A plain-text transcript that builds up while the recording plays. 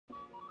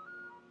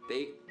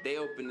They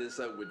opened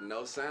this up with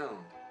no sound.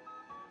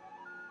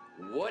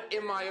 What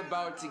am I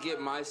about to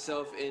get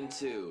myself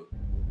into?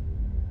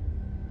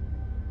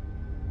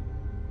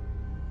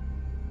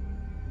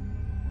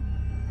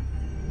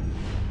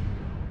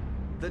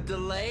 The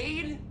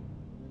delayed?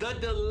 The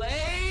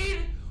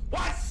delayed?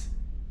 What?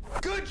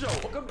 Good Joe,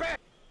 welcome back.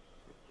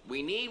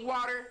 We need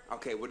water.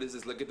 Okay, what is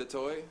this? Look at the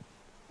toy.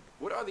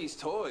 What are these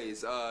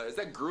toys? Is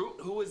that Groot?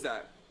 Who is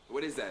that?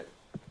 What is that?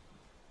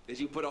 Did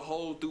you put a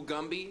hole through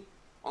Gumby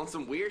on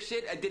some weird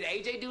shit? Did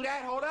AJ do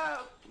that? Hold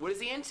up. What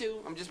is he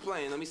into? I'm just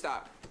playing. Let me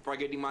stop before I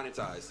get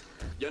demonetized.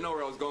 Y'all know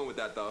where I was going with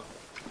that though.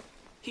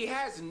 He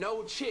has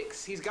no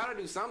chicks. He's got to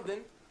do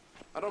something.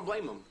 I don't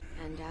blame him.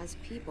 And as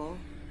people,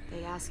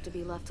 they ask to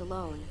be left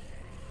alone.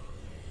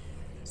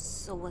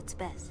 So what's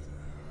best?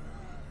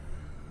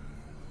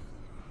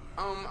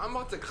 I'm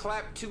about to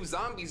clap 2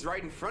 zombies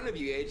right in front of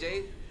you,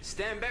 AJ.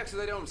 Stand back so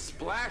they don't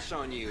splash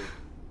on you.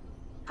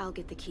 I'll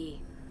get the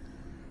key.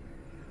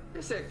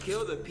 They said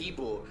kill the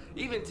people.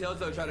 Even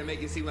Telltale tried to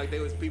make it seem like they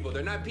was people.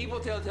 They're not people,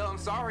 Telltale. I'm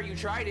sorry, you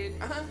tried it.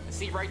 I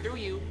see right through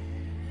you.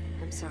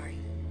 I'm sorry.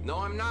 No,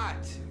 I'm not.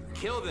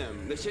 Kill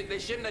them. They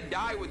shouldn't have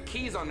died with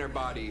keys on their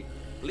body.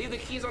 Leave the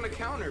keys on the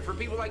counter for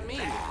people like me.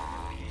 Get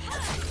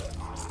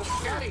the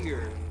fuck out of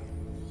here.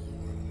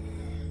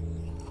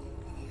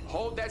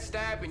 Hold that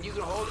stab and you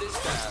can hold this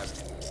stab.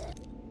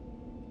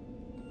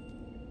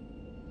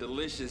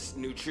 Delicious,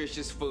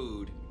 nutritious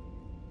food.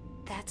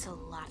 That's a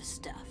lot of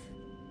stuff.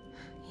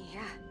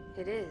 Yeah,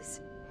 it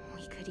is.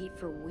 We could eat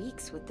for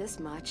weeks with this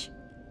much.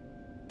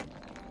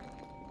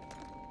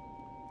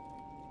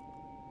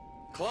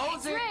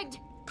 Close it! Rigged.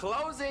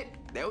 Close it!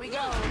 There we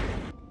go!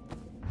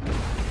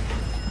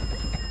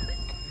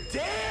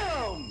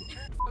 Damn!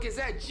 What is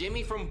that,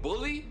 Jimmy from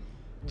Bully?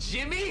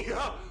 Jimmy?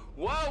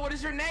 Whoa, what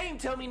is your name?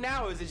 Tell me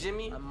now. Is it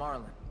Jimmy? I'm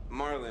Marlon.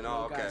 Marlon,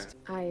 oh, okay.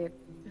 I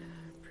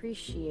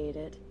appreciate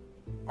it.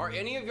 Are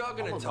any of y'all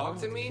gonna talk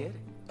to me? Kid?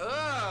 Ugh!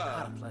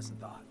 Not a pleasant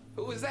thought.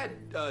 Who is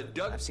that?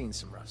 Duck? I've seen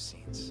some rough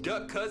scenes.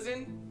 Duck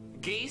cousin?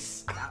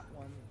 Geese? That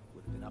one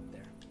would have been up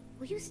there.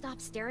 Will you stop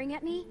staring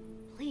at me?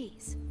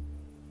 Please.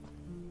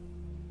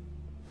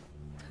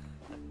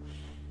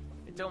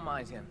 Don't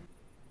mind him.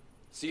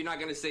 So you're not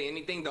gonna say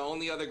anything? The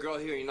only other girl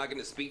here, you're not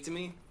gonna speak to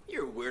me?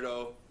 You're a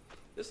weirdo.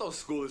 This whole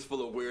school is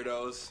full of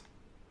weirdos.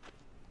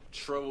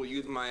 Trouble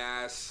youth my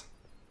ass.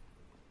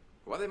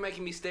 Why are they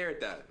making me stare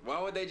at that?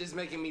 Why would they just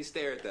making me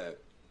stare at that?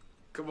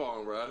 Come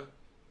on, bruh.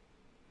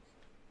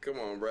 Come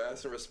on, bruh. Have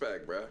some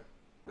respect, bruh.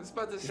 What's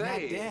about to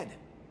say? You're not dead.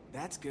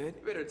 That's good.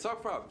 You better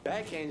talk for a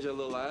backhand your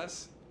little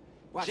ass.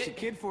 Watch the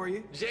kid for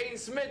you. Jaden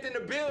Smith in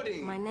the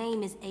building. My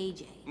name is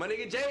AJ. My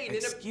nigga Jaden in the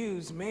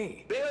Excuse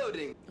me.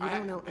 building. You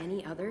don't know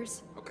any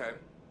others? Okay.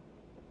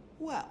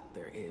 Well,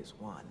 there is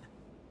one.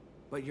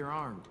 But you're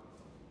armed.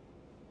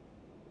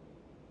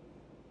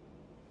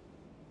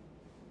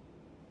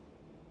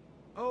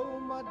 Oh,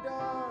 my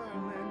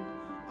darling.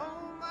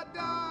 Oh, my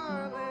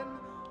darling.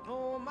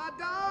 Oh, my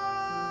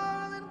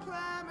darling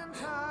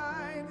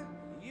Clementine.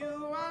 You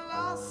are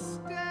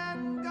lost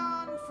and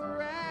gone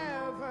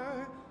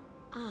forever.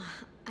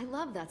 I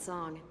love that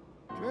song.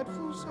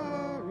 Dreadful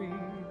sorry,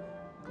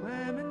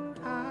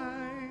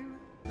 Clementine.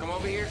 Come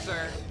over here,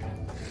 sir.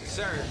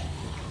 Sir.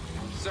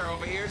 Sir,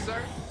 over here,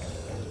 sir.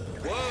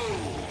 Whoa.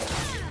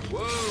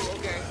 Whoa,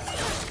 okay.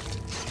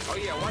 Oh,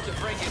 yeah, watch it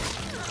break it.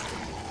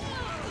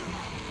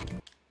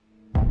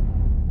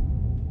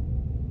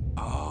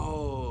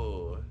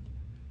 Oh.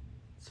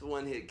 It's a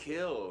one-hit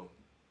kill.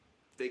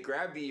 If they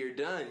grab you, you're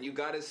done. You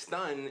gotta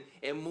stun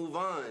and move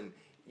on.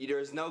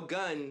 There's no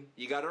gun.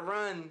 You gotta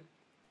run.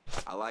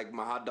 I like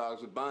my hot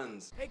dogs with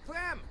buns. Hey,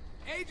 Clem!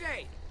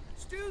 AJ!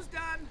 Stew's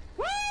done!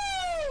 Woo!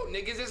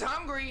 Niggas is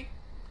hungry.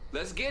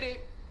 Let's get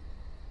it.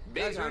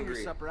 Big Guys earned your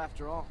hungry. supper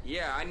after all.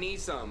 Yeah, I need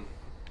some.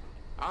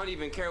 I don't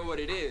even care what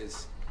it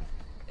is.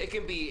 It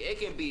can be,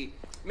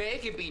 man,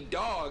 it can be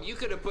dog. You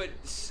could have put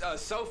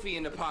Sophie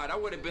in the pot. I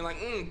would have been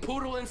like,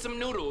 poodle and some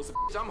noodles.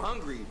 I'm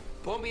hungry.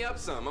 Pull me up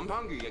some. I'm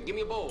hungry. Give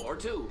me a bowl or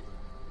two.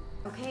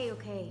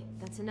 Okay.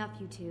 That's enough,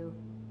 you two.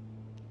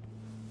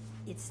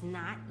 It's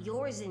not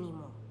yours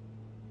anymore.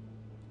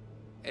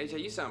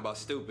 AJ, you sound about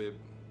stupid.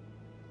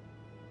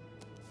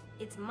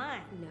 It's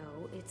mine.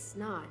 No, it's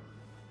not.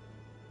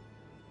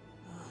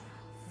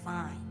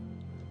 Fine.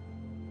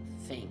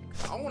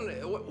 Thanks. I want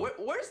to.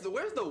 Where's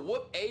the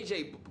whoop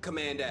AJ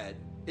command at?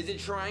 Is it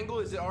triangle?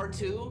 Is it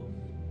R2?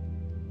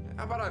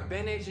 How about I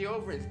bend AJ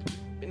over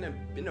in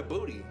the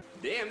booty?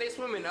 Damn, they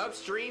swimming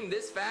upstream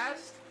this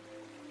fast?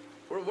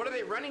 What are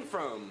they running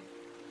from?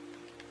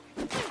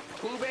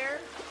 Pooh Bear?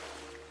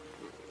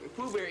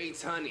 Pooh Bear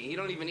eats honey. He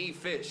don't even eat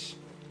fish.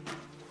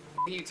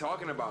 What are you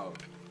talking about?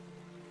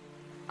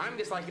 I'm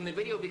disliking the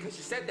video because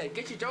you said that.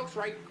 Get your jokes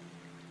right.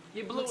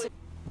 You blew it.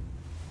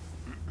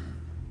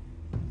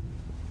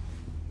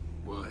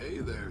 Well, hey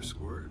there,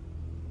 Squirt.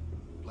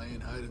 Playing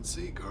hide and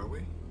seek, are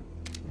we?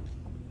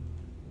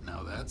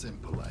 Now that's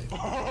impolite.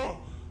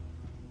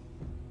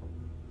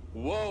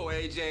 Whoa,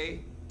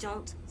 AJ.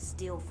 Don't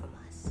steal from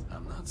us.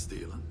 I'm not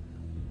stealing.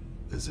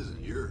 This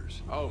isn't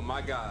yours. Oh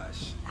my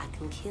gosh. I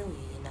can kill you,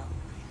 you know.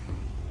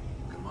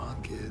 Come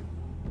on, kid.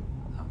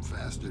 I'm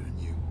faster than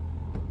you.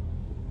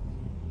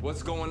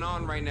 What's going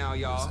on right now,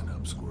 y'all? Listen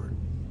up, Squirt.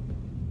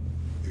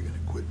 You're gonna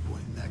quit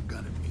pointing that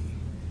gun at me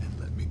and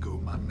let me go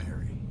my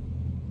Mary.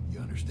 You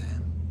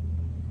understand?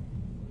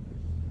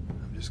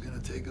 I'm just gonna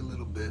take a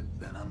little bit,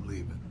 then I'm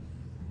leaving.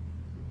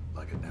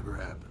 Like it never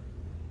happened.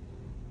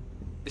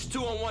 It's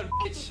 2-on-1,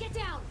 bitch. Get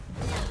down!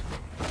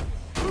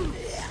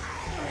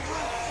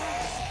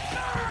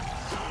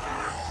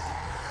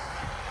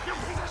 You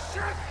piece of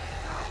shit!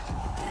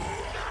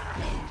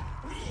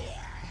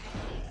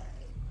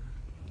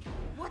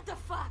 What the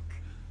fuck?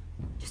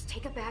 Just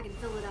take a bag and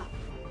fill it up.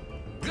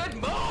 Good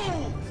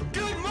move!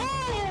 Good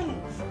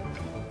move!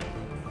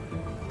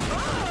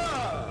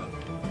 Ah!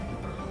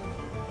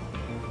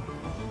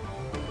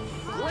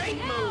 Great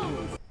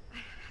move!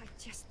 I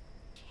just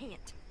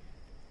can't.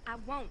 I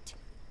won't.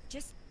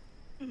 Just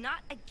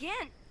not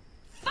again.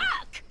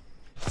 Fuck!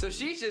 So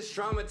she's just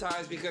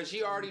traumatized because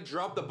she already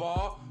dropped the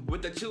ball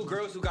with the two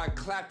girls who got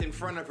clapped in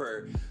front of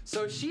her.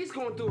 So she's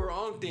going through her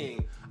own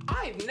thing.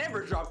 I've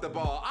never dropped the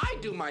ball. I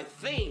do my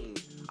thing.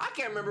 I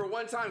can't remember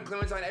one time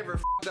Clementine ever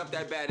f***ed up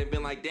that bad and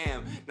been like,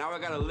 damn, now I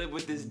gotta live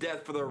with this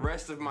death for the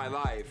rest of my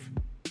life.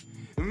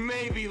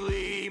 Maybe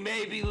Lee,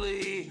 maybe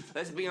Lee.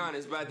 Let's be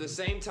honest, but at the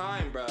same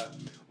time, bruh,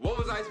 what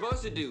was I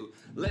supposed to do?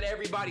 Let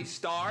everybody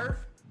starve?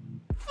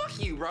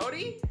 Fuck you,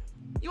 Brody.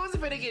 You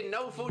wasn't finna get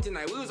no food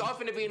tonight. We was all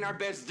finna be in our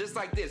beds just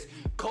like this.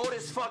 Cold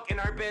as fuck in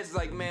our beds,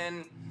 like,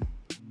 man,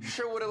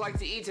 sure would've liked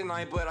to eat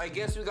tonight, but I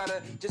guess we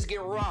gotta just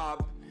get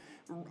robbed.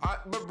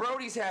 But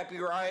Brody's happy,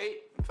 right?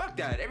 Fuck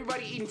that.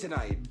 Everybody eating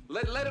tonight.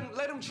 Let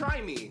him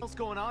try me. What's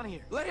going on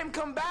here? Let him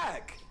come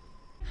back.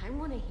 I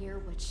want to hear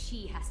what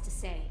she has to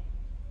say.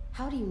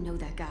 How do you know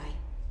that guy?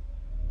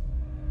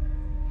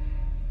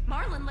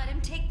 Marlon let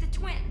him take the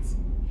twins.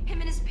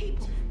 Him and his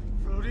people.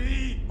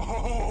 Brody!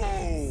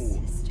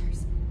 Oh!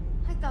 Sisters.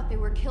 I thought they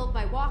were killed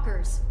by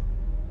walkers.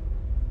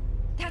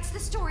 That's the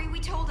story we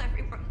told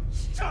everyone.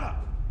 Shut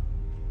up!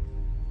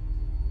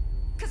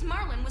 Because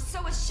Marlon was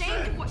so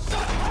ashamed of what...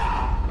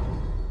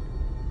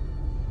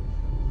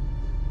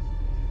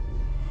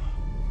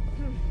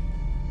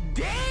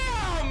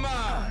 Damn!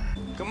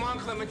 Come on,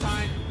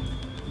 Clementine.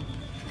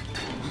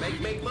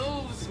 Make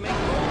moves, make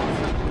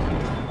moves.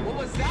 What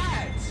was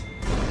that?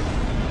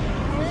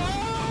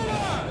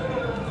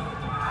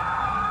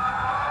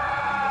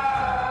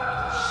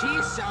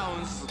 She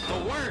sounds the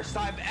worst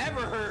I've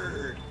ever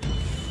heard.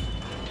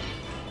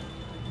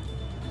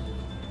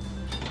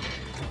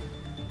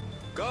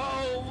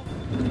 Go!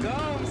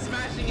 Go!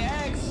 Smashing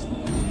X!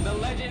 The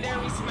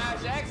legendary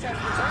Smash X has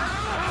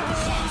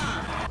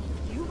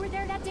returned! You were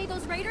there that day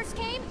those raiders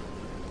came?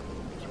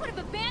 He would have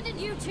abandoned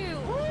you two!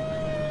 Woo!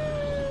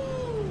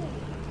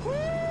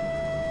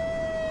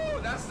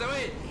 Woo! That's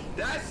it!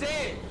 That's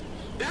it!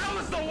 That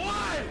was the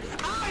one!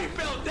 I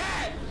felt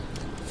that!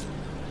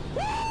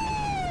 Woo!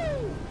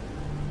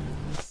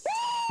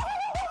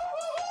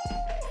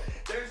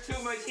 There's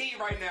too much heat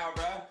right now,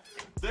 bruh.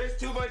 There's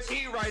too much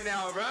heat right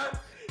now, bruh.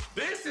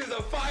 This is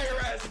a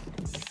fire-ass...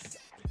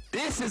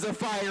 This is a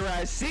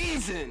fire-ass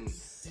season!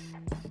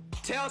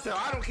 Telltale,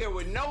 I don't care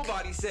what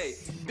nobody say.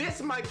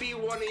 This might be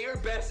one of your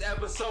best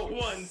episode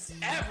ones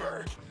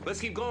ever.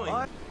 Let's keep going.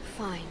 What?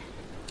 Fine.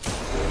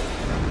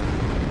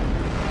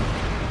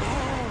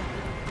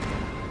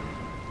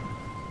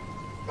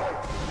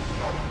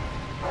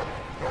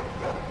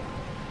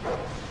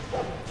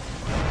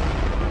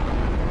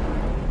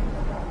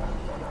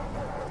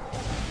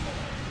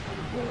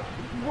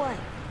 What?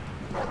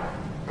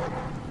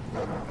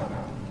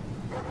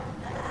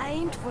 I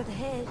aimed for the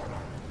head.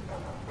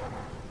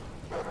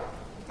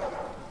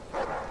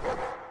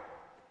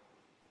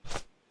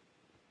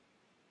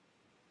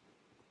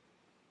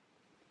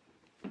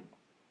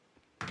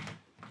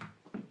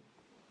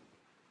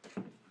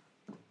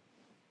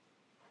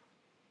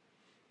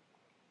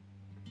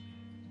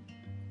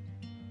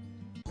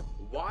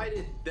 Why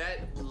did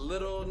that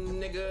little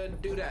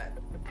nigga do that?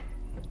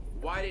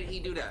 Why did he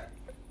do that?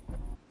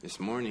 This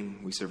morning,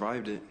 we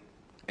survived it.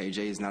 AJ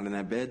is not in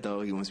that bed,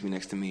 though. He wants to be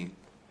next to me.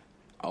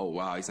 Oh,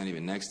 wow, he's not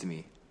even next to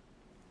me.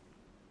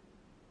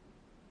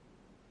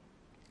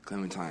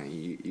 Clementine,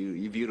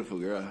 you beautiful,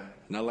 girl.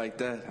 Not like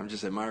that. I'm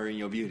just admiring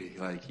your beauty.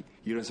 Like,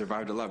 you done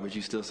survived a lot, but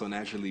you still so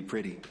naturally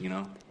pretty, you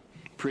know?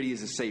 Pretty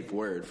is a safe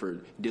word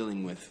for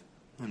dealing with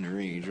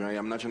underage, right?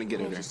 I'm not trying to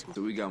get at her.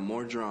 So we got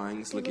more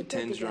drawings. Look at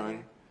 10's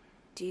drawing.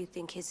 Do you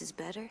think his is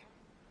better?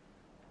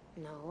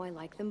 No, I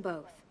like them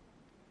both.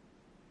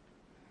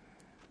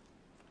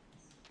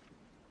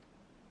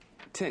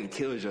 10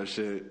 kills your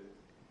shit.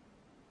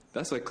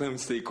 That's why Clem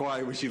stayed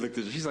quiet when she looked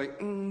at her. She's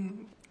like,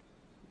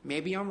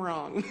 maybe I'm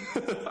wrong.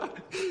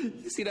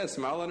 You see that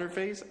smile on her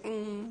face?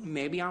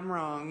 Maybe I'm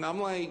wrong. I'm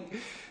like,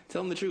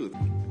 tell him the truth.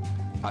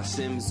 I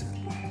sim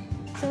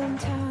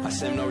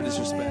no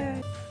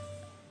disrespect.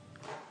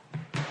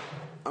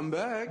 I'm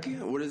back.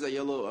 What does that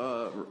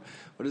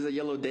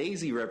yellow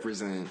daisy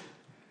represent?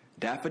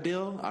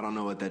 Daffodil? I don't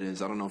know what that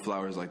is. I don't know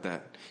flowers like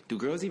that. Do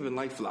girls even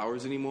like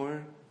flowers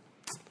anymore?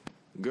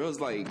 Girls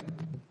like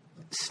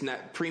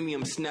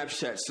premium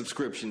Snapchat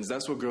subscriptions.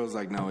 That's what girls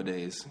like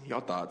nowadays.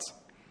 Y'all thoughts?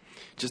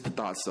 Just the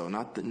thoughts, though.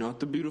 Not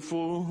the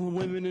beautiful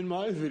women in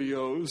my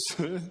videos.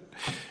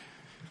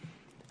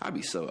 I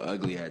be so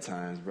ugly at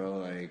times, bro.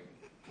 Like,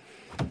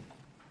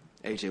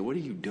 AJ, what are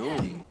you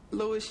doing?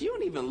 Louis, you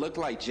don't even look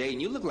like Jaden.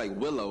 You look like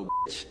Willow,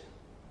 bitch.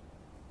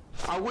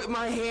 I whip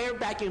my hair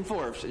back and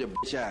forth. Your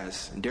bitch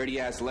ass. Dirty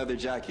ass leather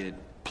jacket.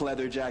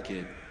 Pleather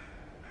jacket.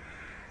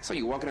 So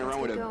you walking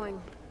around with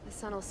going. The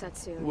sun will set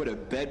soon. with a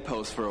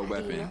bedpost for a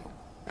weapon. know?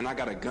 And I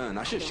got a gun.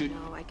 I should shoot.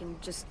 No, I can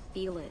just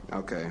feel it.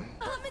 Okay.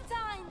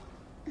 Clementine!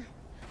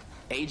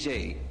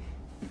 AJ,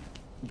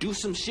 do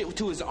some shit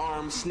to his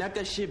arm, snap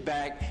that shit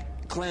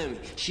back. Clem,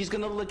 she's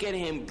gonna look at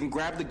him and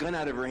grab the gun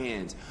out of her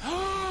hands.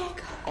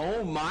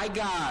 Oh my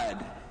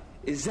God.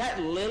 Is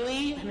that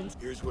Lily?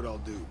 Here's what I'll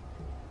do.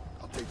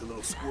 I'll take the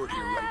little squirt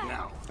here right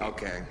now.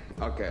 Okay,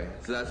 okay.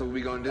 So that's what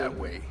we gonna do? That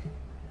way.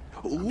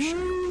 Ooh. I'm sure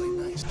you'll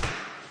play nice.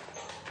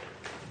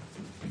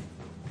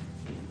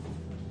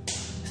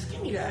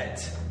 Give me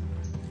that.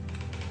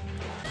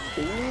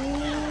 Ooh,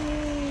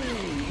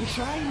 you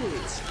tried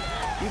it.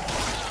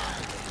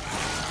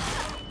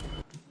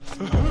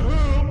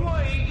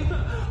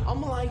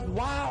 I'm like,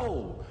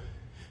 wow.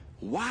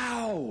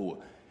 Wow.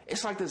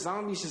 It's like the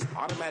zombies just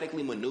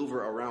automatically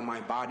maneuver around my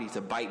body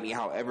to bite me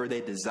however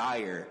they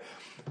desire.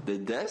 The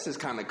death is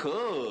kind of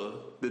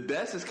cool. The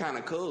death is kind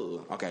of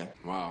cool. Okay,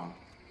 wow.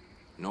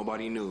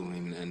 Nobody knew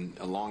in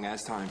a long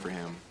ass time for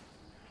him.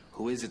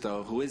 Who is it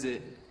though? Who is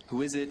it?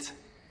 Who is it?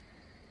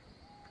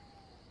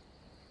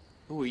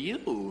 Who are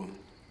you?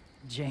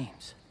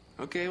 James.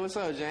 Okay, what's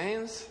up,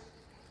 James?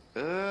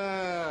 Okay,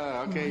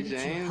 Why did you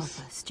James.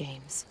 help us,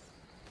 James?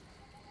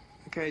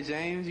 Okay,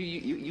 James,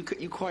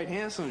 you quite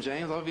handsome,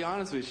 James. I'll be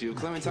honest with you,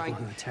 Clementine.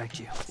 People who attacked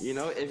you. You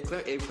know,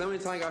 if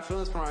Clementine got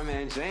feelings for my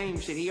man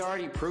James, shit, he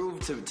already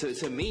proved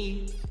to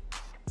me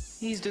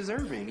he's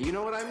deserving. You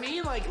know what I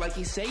mean? Like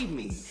he saved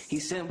me. He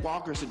sent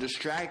walkers to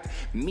distract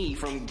me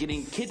from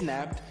getting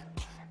kidnapped.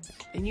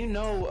 And you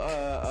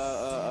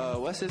know,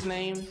 what's his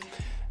name?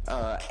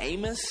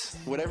 Amos,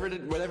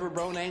 whatever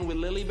bro name with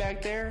Lily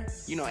back there.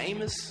 You know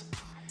Amos.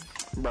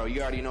 Bro,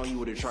 you already know he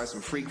would have tried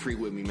some freak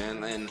with me,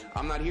 man, and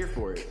I'm not here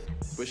for it.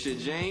 But shit,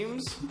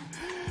 James,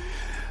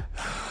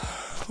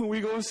 we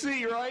gonna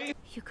see, right?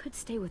 You could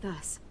stay with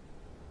us.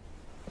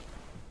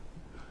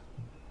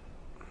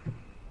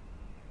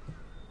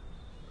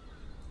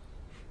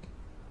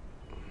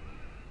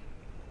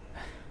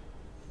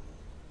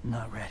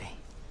 Not ready.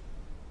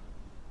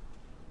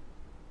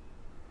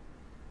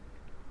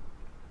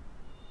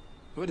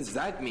 What does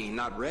that mean,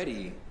 not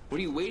ready? What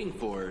are you waiting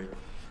for?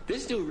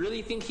 This dude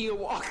really think he a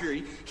walker.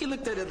 He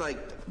looked at it like,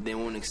 they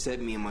won't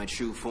accept me in my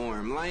true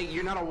form. Like,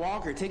 you're not a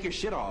walker, take your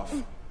shit off.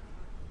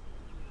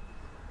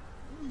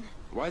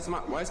 Why is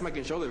my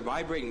controller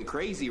vibrating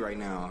crazy right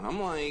now? I'm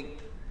like,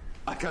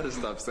 I gotta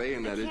stop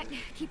saying that. I can't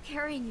keep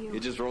carrying you. It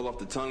just rolled off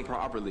the tongue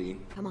properly.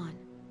 Come on.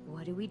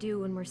 What do we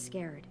do when we're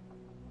scared?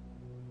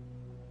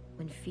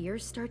 When fear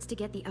starts to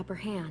get the upper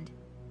hand,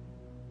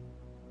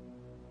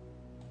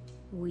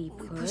 we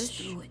push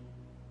through it.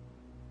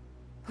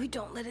 We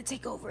don't let it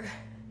take over.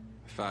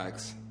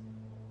 Facts.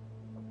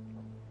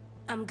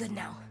 I'm good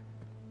now.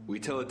 We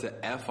tell it to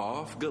F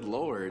off? Good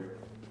lord.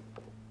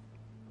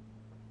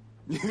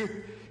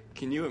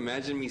 Can you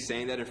imagine me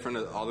saying that in front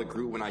of all the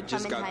group when I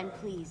just Clementine,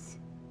 please.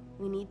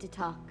 We need to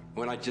talk.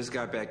 When I just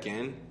got back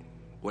in?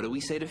 What do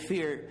we say to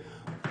fear?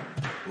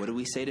 What do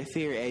we say to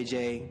fear,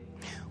 AJ?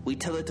 We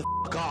tell it to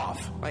f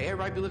off. Like,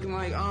 everybody be looking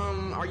like,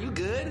 are you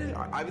good?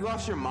 Have you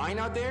lost your mind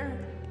out there?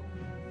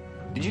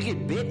 Did you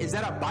get bit? Is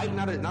that a bite,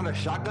 not a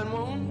shotgun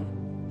wound?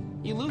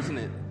 You losing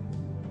it.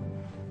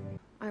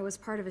 I was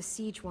part of a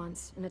siege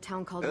once in a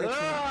town called Richmond.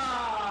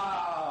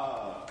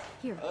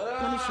 Here,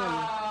 let me show you.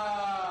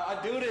 I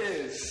do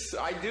this.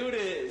 I do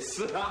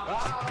this.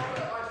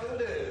 I do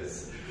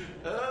this.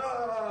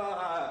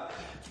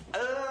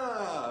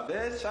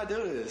 Bitch, I do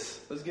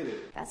this. Let's get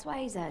it. That's why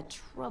he's a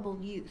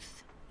troubled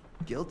youth.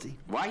 Guilty.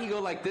 Why he go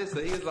like this?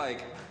 He was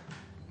like,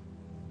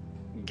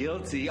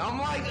 guilty. I'm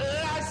like,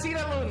 I see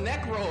that little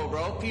neck roll,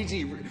 bro.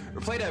 PG,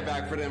 play that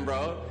back for them,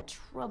 bro.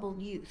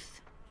 Troubled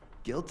youth.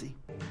 Guilty.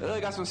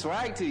 Got some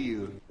swag to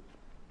you.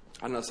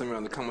 I know someone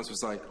in the comments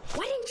was like,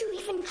 Why didn't you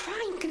even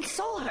try and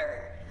console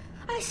her?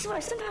 I swear,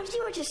 sometimes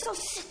you are just so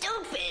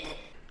stupid.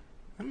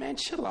 man,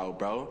 chill out,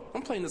 bro.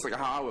 I'm playing this like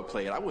how I would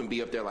play it. I wouldn't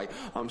be up there like,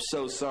 I'm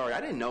so sorry.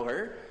 I didn't know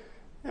her.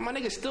 And my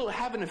nigga's still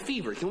having a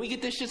fever. Can we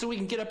get this shit so we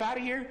can get up out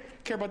of here?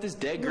 Care about this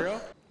dead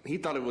girl? He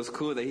thought it was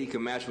cool that he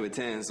could match with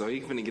 10, so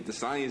he finna get the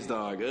science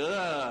dog.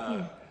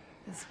 Ugh.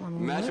 This one will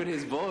Match work. with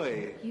his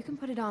boy. You can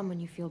put it on when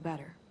you feel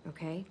better,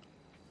 okay?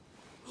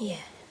 Yeah.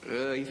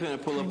 He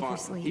finna pull Time up for on.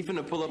 sleep. He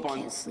finna pull up I on.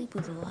 can't sleep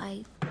with the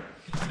light.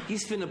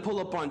 He's finna pull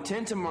up on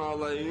 10 tomorrow.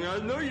 Like, I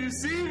know you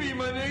see me,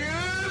 my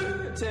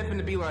nigga. 10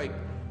 finna be like,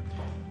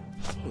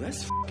 oh,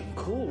 that's fucking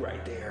cool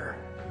right there.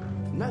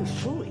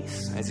 Nice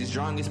choice. As he's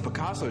drawing his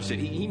Picasso shit,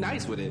 he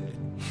nice with it.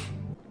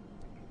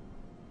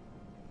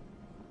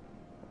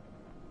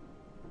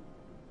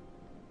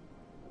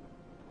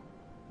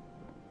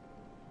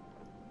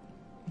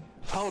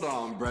 Hold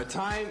on, bro.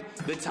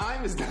 The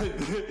time is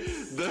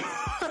the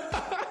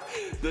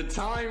the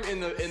time in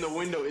the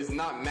window is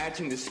not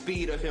matching the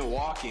speed of him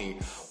walking.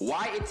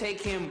 Why it take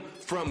him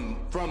from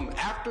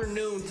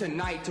afternoon to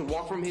night to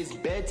walk from his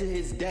bed to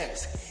his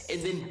desk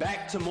and then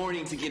back to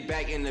morning to get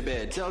back in the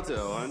bed?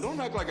 Telltale, don't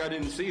act like I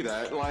didn't see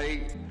that.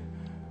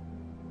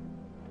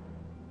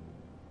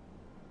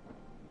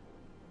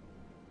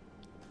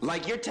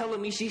 Like you're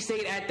telling me she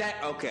stayed at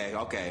that?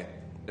 Okay.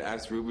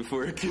 Ask Ruby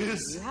for a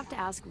kiss. You have to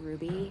ask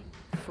Ruby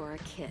for a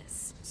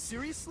kiss.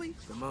 Seriously?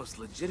 The most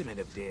legitimate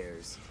of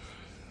dares.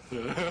 To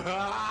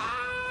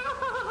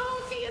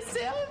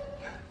yourself?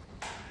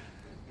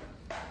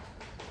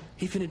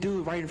 He finna do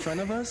it right in front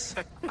of us?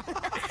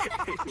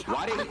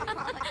 Why did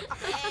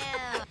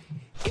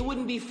It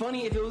wouldn't be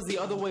funny if it was the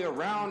other way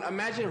around.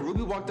 Imagine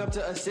Ruby walked up to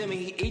Asim and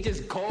he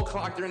just cold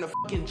clocked her in the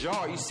fucking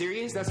jaw. Are you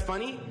serious? That's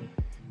funny?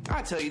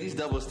 I tell you, these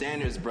double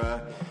standards,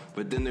 bruh.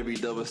 But then there be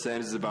double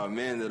standards about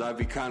men that I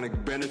be kind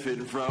of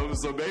benefiting from.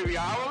 So baby,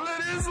 I will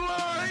let it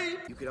slide.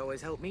 You could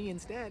always help me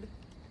instead.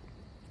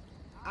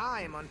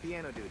 I am on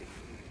piano duty.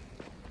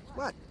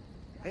 What?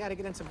 I gotta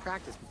get in some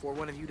practice before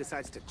one of you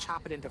decides to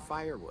chop it into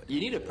firewood.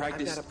 You need to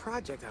practice. I've got a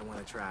project I want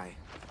to try,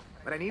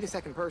 but I need a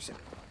second person.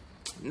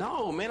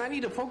 No, man, I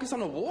need to focus on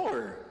the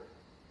war.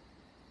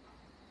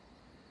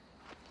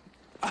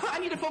 I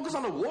need to focus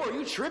on the war.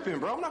 You tripping,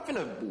 bro. I'm not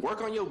finna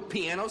work on your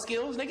piano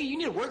skills, nigga. You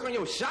need to work on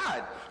your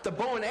shot, the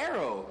bow and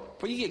arrow,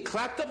 where you get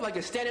clapped up like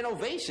a standing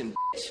ovation,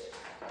 bitch.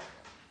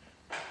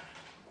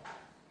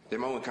 They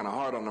went kind of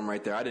hard on them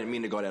right there. I didn't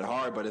mean to go that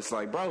hard, but it's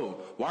like,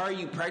 bro, why are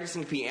you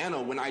practicing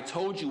piano when I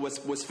told you what's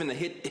finna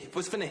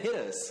hit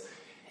us?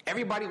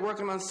 Everybody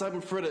working on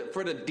something for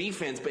the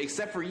defense, but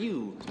except for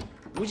you.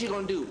 What you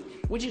gonna do?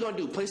 What you gonna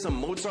do? Play some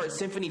Mozart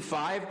Symphony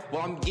 5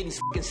 while I'm getting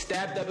fucking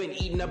stabbed up and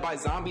eaten up by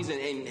zombies and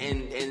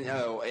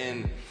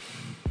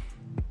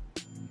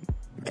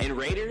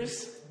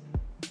raiders?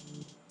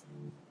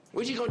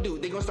 What you gonna do?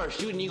 They gonna start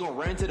shooting? You gonna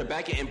run to the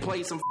back and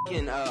play some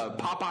fucking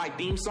Popeye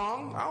theme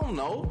song? I don't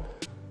know.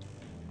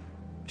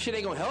 Shit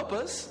ain't gonna help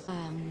us.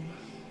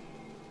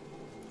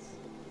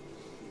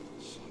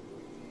 Shit.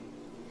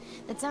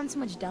 That sounds so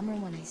much dumber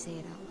when I say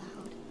it out loud.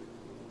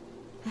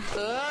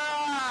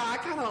 I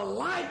kind of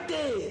like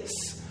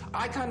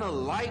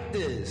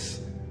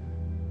this.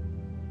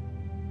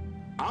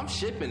 I'm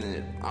shipping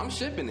it.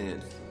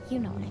 You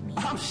know what I mean.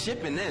 I'm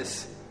shipping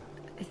this.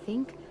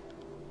 I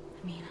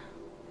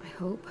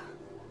hope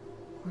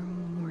we're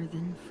more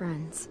than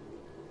friends.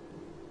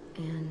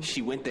 And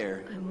She went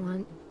there. I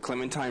want...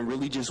 Clementine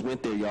really just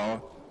went there,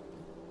 y'all.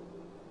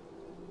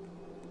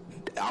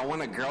 I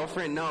want a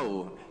girlfriend?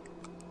 No.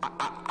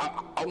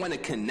 I want to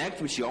connect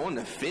with you. I want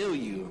to feel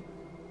you.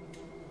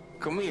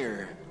 Come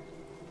here.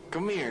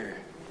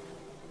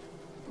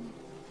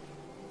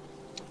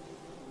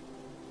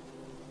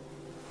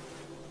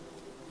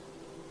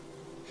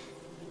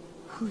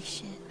 Holy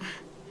shit.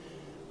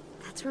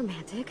 That's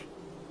romantic.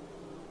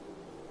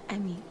 I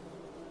mean,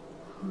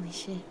 holy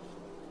shit.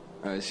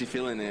 Is she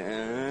feeling it?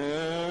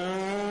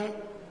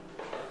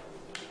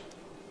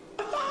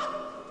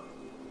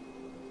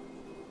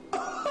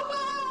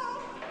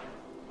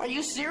 Are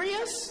you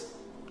serious?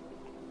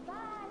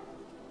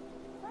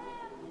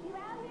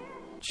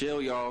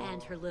 Chill, y'all.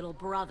 And her little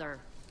brother.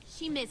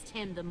 She missed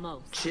him the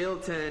most.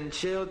 Chilton.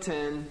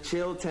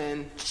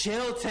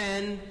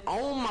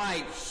 Oh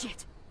my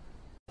Shit.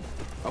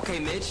 Okay,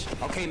 Mitch,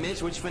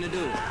 what you finna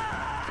do?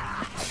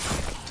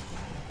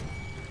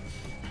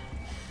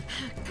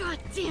 God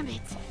damn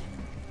it.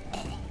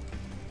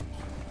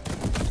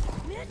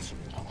 Mitch!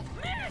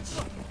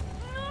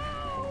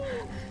 No!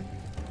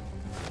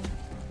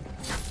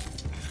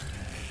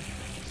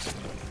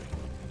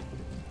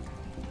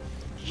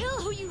 Kill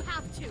who you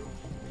have to.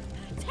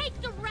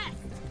 Take the rest.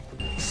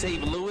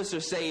 Save Lewis or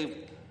save...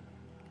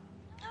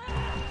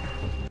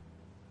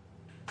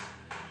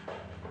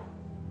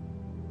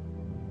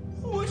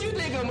 What you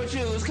think I'm gonna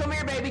choose? Come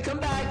here, baby, come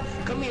back.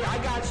 Come here, I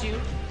got you.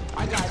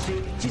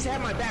 She's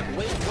had my back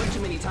way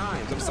too many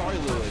times. I'm sorry,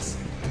 Lewis.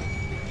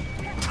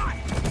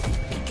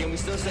 Can we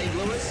still save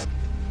Lewis?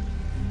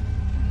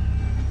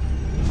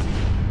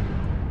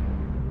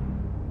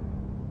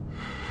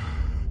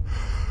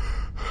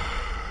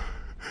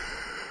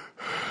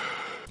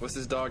 What's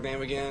his dog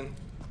name again?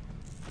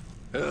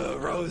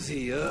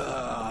 Rosie.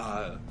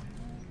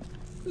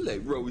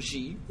 Like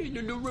Rosie.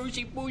 Little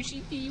Rosie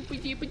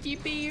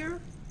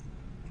bear.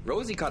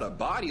 Rosie caught a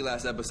body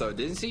last episode,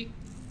 didn't she?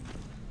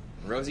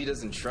 Rosie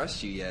doesn't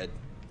trust you yet.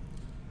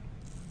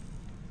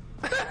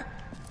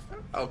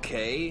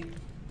 Okay.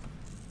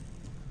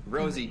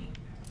 Rosie,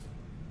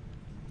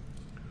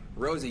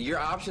 your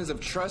options of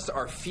trust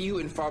are few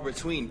and far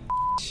between.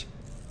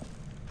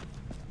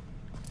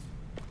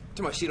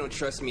 Too much she don't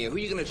trust me. Who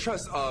you gonna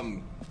trust?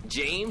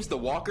 James, the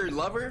Walker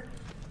lover?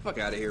 Fuck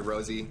out of here,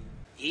 Rosie.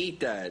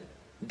 Eat that.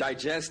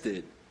 Digest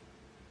it.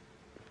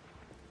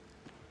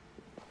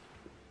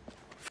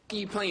 Fuck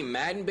you playing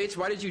Madden, bitch?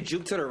 Why did you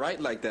juke to the right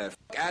like that?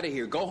 Fuck out of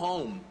here. Go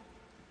home.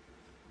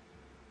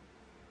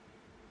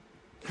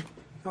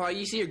 Oh,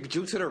 you see her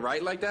juke to the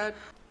right like that?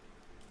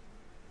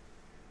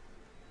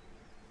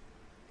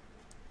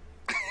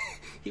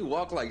 He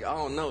walked like, I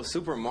don't know,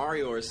 Super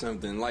Mario or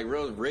something, like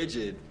real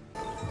rigid.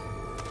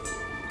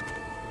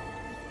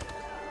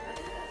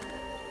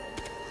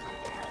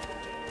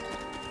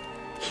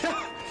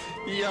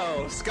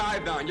 Yo,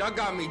 Skybound, y'all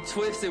got me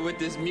twisted with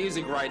this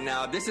music right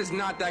now. This is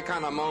not that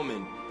kind of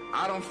moment.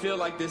 I don't feel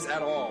like this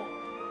at all.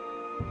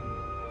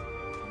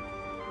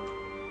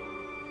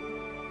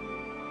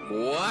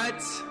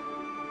 What?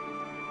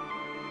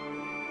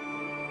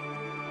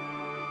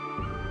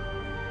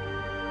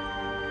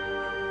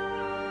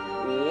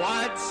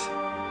 What?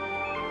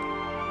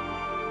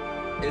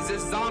 Is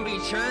this zombie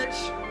church?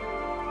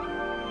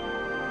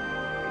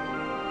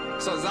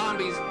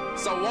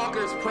 So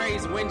walkers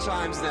praise wind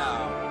chimes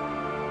now.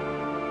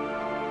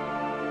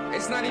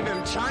 It's not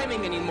even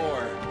chiming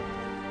anymore.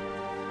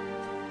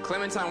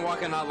 Clementine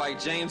walking out like,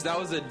 James, that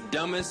was the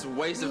dumbest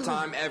waste of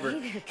time ever.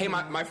 Hey,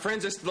 my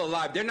friends are still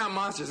alive. They're not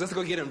monsters. Let's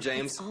go get them,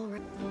 James. All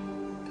right.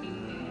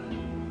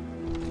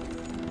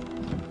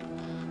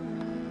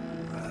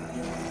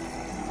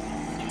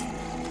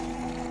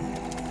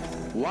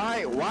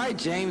 Why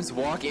James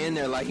walk in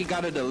there like he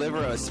gotta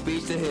deliver a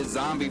speech to his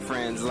zombie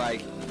friends?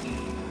 Like,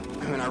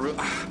 I mean,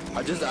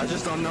 I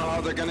just don't know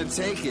how they're gonna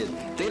take it.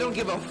 They don't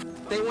give a f.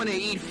 They want to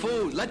eat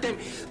food. Let them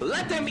eat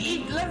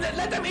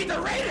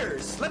the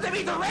Raiders. Let them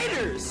eat the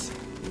Raiders.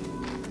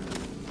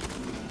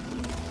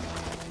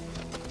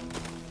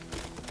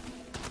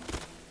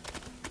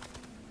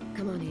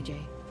 Come on,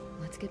 AJ.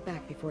 Let's get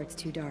back before it's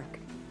too dark.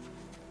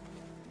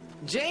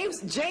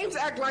 James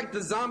act like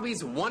the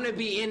zombies want to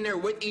be in there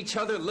with each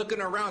other,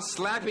 looking around,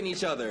 slapping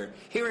each other,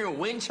 hearing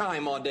wind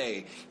chime all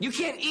day. You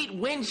can't eat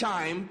wind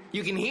chime.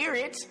 You can hear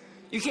it.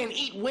 You can't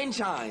eat wind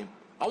chime.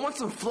 I want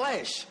some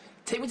flesh.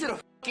 Take me to the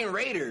fucking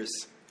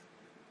Raiders.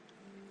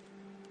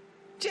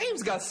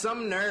 James got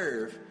some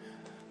nerve.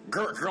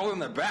 Girl in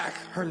the back.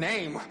 Her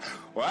name.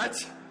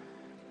 What?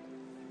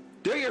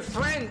 They're your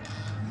friend.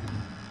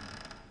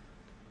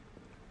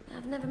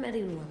 I've never met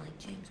anyone like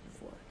James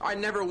before. I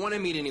never want to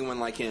meet anyone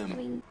like him. I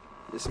mean,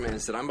 This man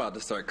said, I'm about to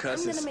start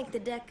cussing. I'm gonna make the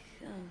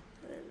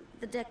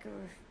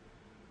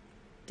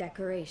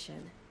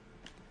Decoration.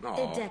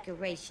 the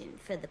decoration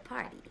for the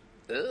party.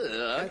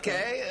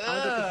 Okay.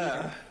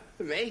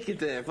 Make it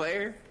then,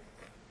 player.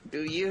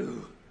 Do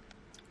you?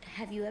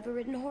 Have you ever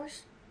ridden a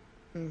horse?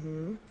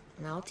 Mm-hmm.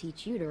 And I'll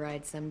teach you to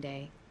ride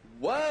someday.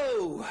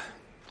 Whoa!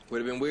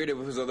 Would have been weird if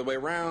it was the other way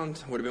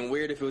around. Would have been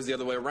weird if it was the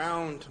other way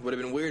around. Would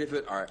have been weird if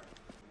it... Alright.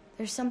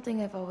 There's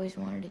something I've always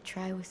wanted to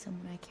try with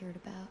someone I cared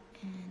about,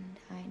 and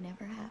I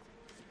never have.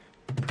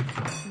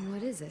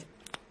 What is it?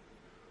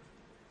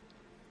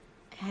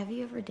 Have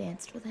you ever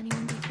danced with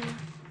anyone before?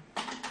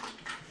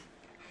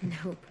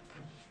 Nope.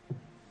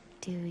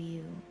 Do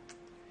you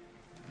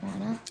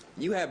wanna?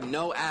 You have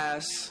no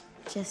ass.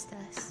 Just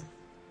us.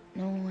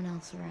 No one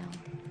else around.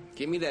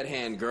 Give me that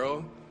hand,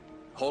 girl.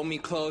 Hold me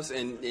close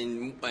and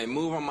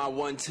move on my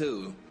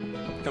 1-2.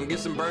 Come get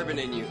some bourbon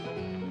in you.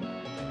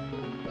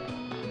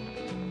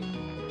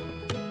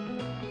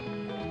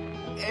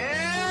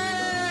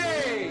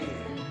 Hey!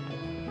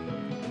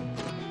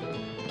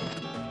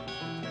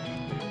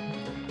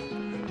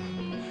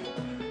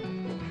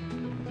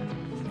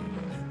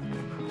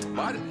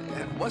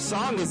 What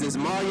song is this?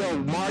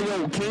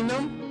 Mario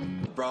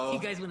Kingdom? Bro. You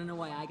guys want to know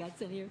why I got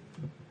sent here?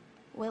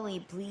 Willie,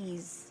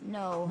 please,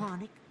 no.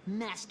 Chronic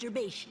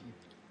masturbation.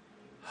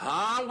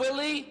 Huh,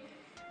 Willie?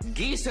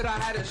 Geese said I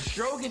had a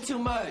stroke and too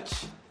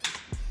much.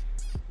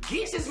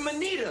 Geese is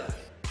Manita.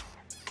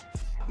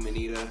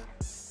 Manita.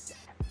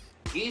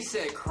 Geese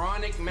said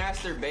chronic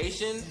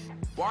masturbation?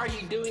 Why are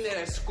you doing that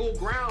at school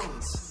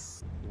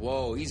grounds?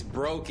 Whoa, he's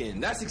broken.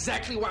 That's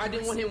exactly why I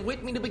didn't want him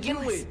with me to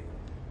begin with.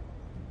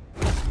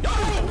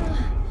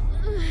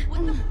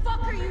 What the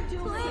fuck are you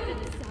doing?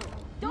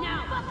 Don't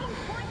fucking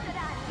point it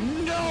at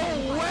me.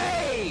 No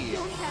way!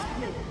 Don't have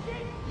me.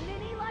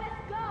 Minnie, let us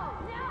go.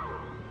 No.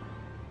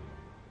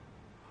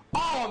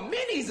 Oh,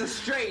 Minnie's a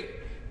straight.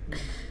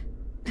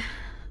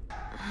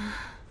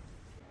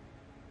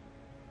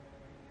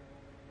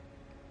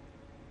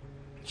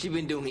 She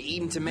been doing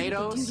eating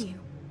tomatoes?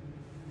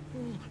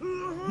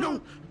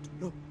 No,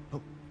 don't.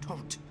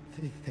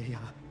 They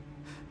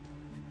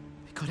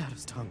cut out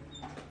his tongue.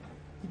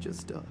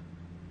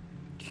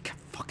 He kept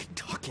fucking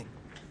talking.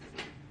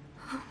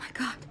 Oh my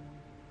god.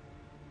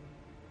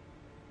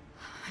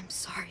 I'm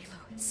sorry,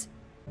 Louis.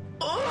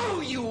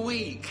 Oh, you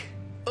weak.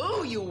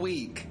 Oh, you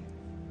weak.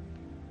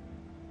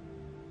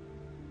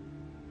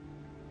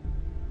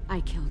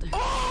 I killed her.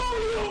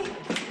 Oh,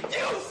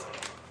 you.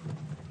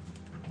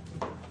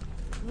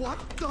 What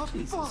the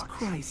fuck?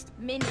 Christ.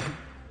 Minnie,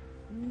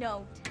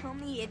 no, tell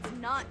me it's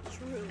not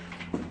true.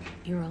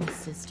 Your own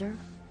sister?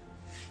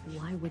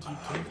 Why would you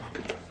do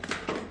that?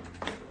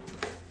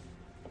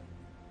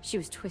 She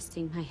was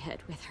twisting my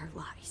head with her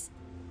lies.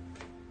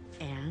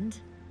 And?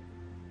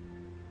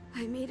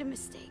 I made a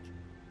mistake.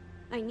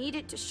 I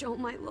needed to show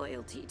my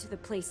loyalty to the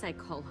place I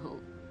call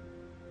home.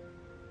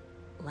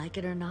 Like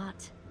it or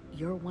not,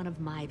 you're one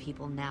of my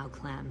people now,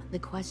 Clem. The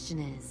question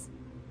is,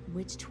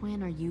 which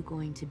twin are you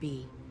going to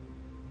be?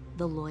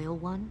 The loyal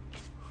one,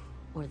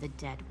 or the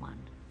dead one?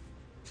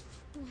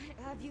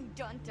 What have you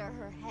done to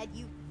her head,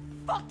 you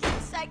fucking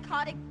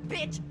psychotic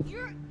bitch?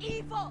 You're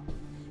evil!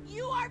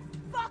 You are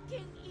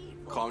fucking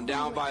evil! Calm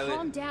down, Violet.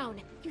 Calm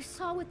down. You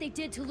saw what they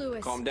did to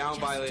Lewis. Calm down,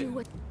 Just Violet. do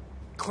what...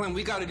 Clem,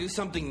 we gotta do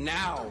something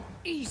now.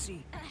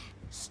 Easy.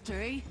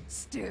 Stay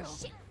still.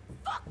 Shit,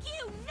 fuck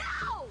you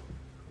now!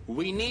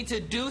 We need to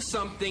do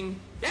something.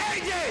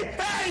 AJ!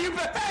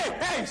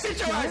 Hey, sit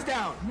your ass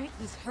down! Make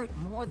this hurt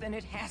more than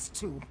it has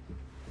to.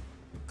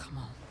 Come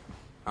on.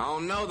 I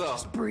don't know though.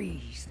 Just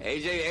breathe.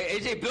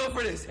 AJ built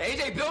for this.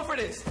 AJ built for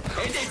this.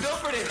 AJ built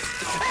for this.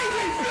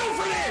 AJ built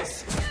for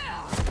this.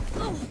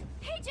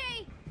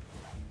 AJ!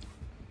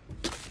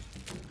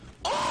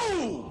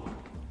 Oh!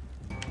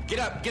 Get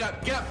up, get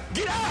up, get up,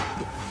 get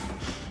up!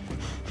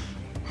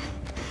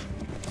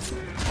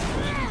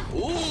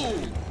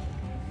 Ooh!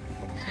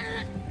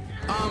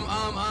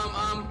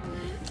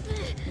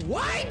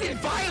 Why did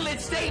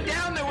Violet stay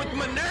down there with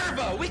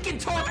Minerva? We can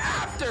talk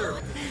after!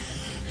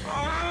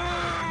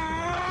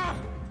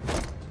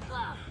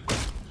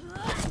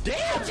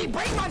 Damn, she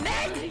break my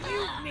neck!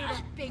 You made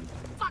a big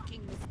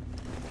fucking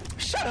mistake.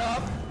 Shut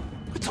up!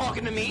 You're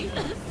talking to me.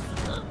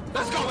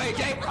 Let's go,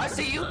 AJ. I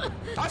see you.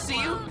 I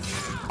see you.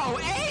 Oh,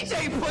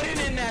 AJ putting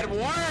in that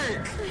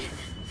work.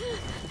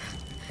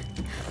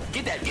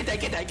 Get that, get that,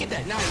 get that, get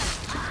that. Nice.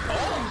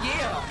 Oh,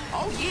 yeah.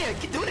 Oh, yeah.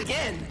 Do it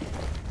again.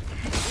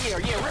 Yeah,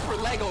 rip her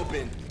leg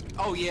open.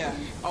 Oh, yeah.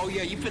 Oh,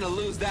 yeah. You finna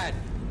lose that.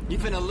 You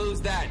finna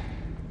lose that.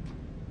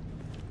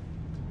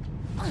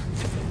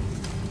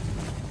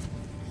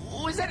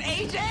 Oh, is that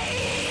AJ?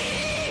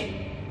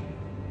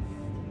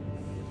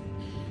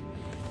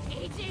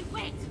 AJ,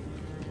 wait!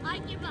 I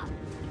give up.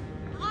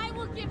 I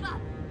will give up.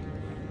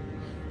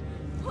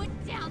 Put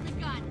down the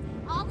gun.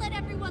 I'll let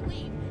everyone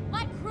leave.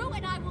 My crew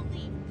and I will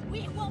leave.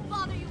 We won't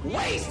bother you.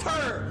 Waste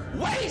her!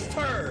 Waste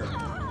her!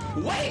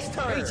 Waste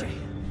her! AJ!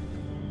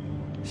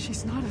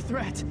 She's not a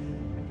threat.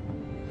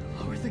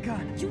 Lower the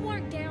gun. You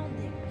weren't down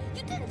there.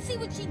 You didn't see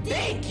what she did.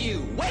 Thank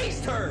you!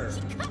 Waste her!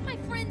 She cut my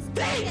friend's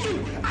Thank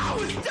you! I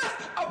was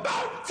just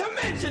about to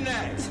mention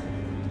that!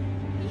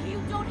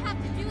 You don't have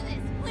to do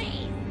this,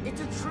 please.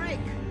 It's a trick.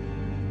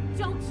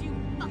 Don't you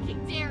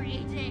fucking dare,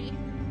 AJ.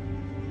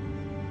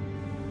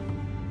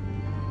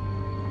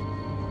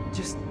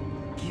 Just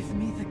give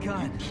me the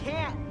gun.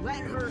 Can't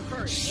let her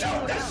hurt.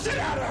 Shoot the shit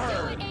out of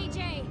her! Do it,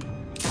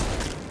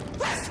 AJ.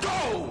 Let's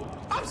go!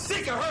 I'm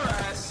sick of her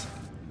ass!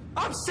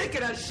 I'm sick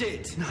of that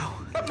shit! No.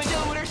 I've been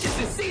dealing with her shit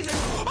this season!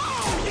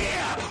 Oh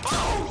yeah!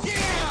 Oh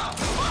yeah!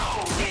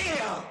 Oh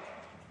yeah!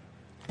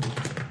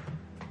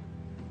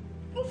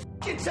 Don't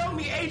fucking tell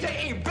me AJ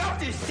ain't about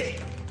this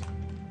shit!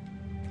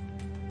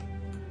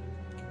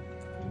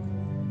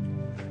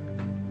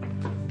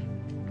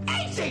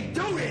 AJ,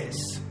 do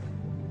this!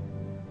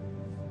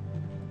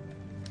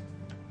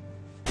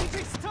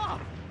 AJ,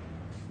 stop!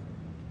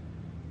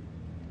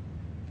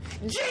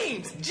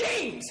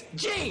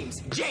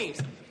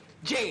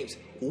 James,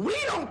 we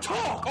don't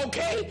talk,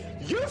 okay?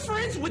 You're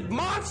friends with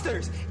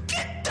monsters.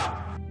 Get the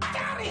fuck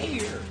out of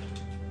here!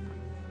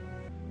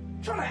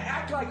 Trying to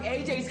act like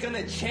AJ's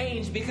gonna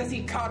change because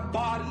he caught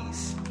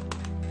bodies.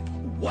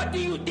 What do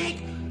you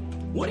think?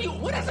 What is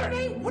her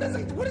name? What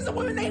is the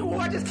woman's name who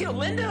I just killed?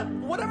 Linda?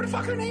 Whatever the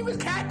fuck her name is,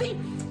 Kathy?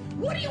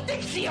 What do you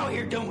think she out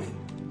here doing?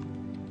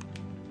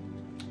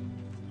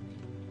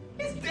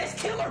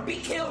 Let's kill or be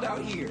killed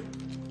out here.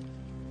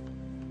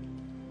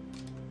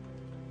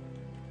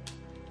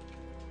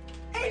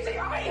 AJ,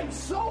 I am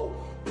so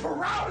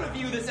proud of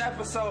you this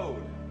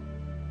episode.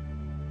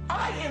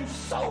 I am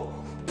so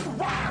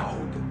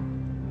proud.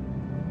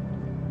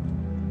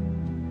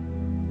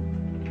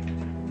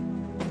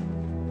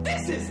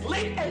 This is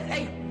lit as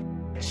a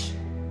bitch.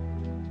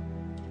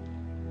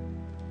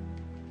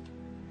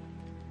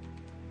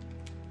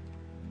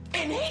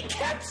 And he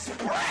kept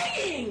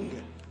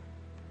spraying.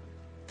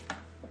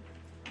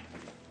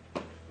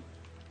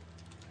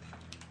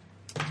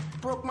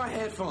 Broke my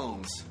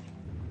headphones.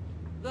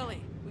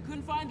 Lily, we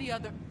couldn't find the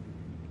other...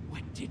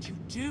 What did you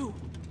do?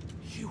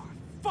 You are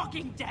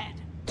fucking dead!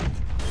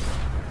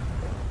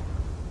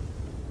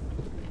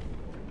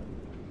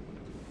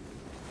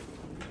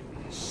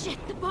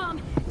 Shit, the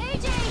bomb!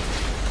 AJ!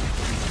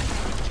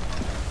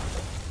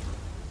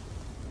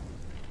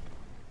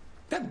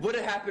 That would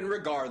have happened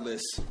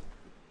regardless.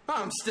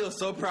 I'm still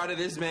so proud of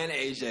this man,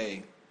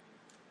 AJ.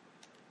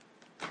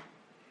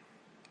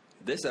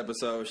 This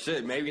episode,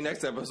 shit, maybe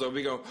next episode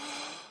we go...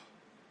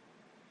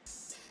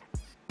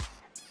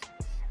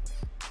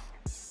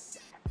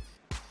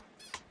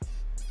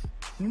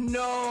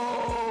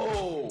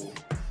 No!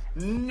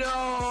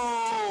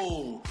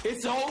 No!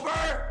 It's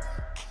over?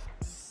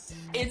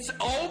 It's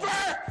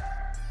over?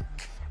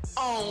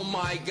 Oh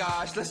my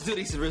gosh, let's do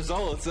these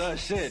results.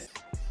 Shit.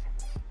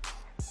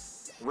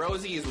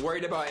 Rosie is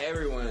worried about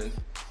everyone.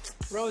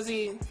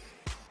 Rosie,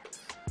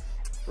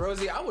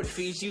 I would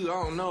feed you,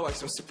 I don't know, like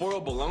some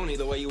spoiled bologna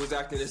the way you was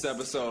acting this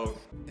episode.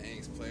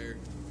 Thanks, player.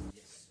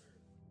 Yes, sir.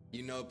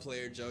 You know,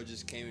 player Joe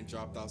just came and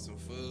dropped off some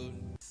food.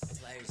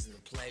 Players in the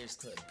Players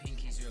Club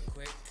pinkies real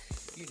quick.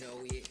 You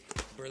know,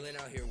 Berlin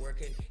out here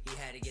working. He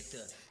had to get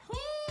the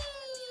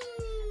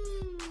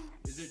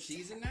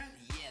cheese in that?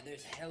 Yeah,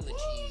 there's hella cheese.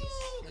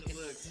 Look at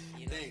Look,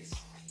 you know? thanks.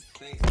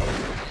 And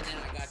then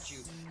I got you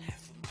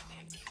half of my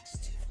pancakes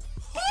too.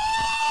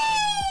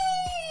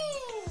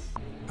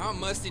 How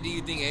musty do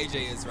you think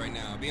AJ is right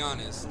now? Be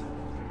honest.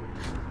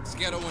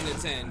 Scale of 1 to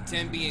 10.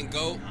 10 being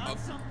GOAT.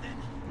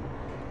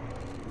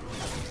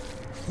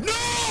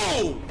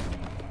 No!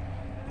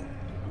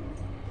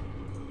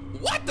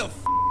 What the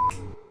f?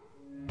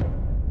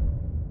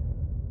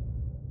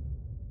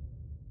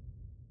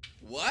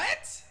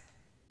 What?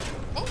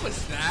 What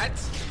was that?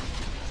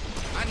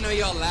 I know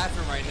y'all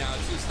laughing right now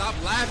too. Stop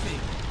laughing.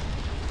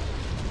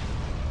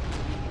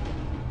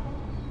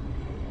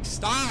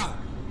 Stop.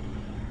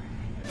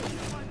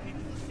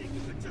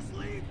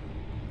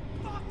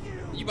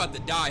 You about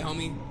to die,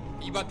 homie.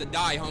 You about to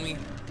die, homie.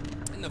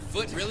 In the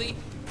foot, really?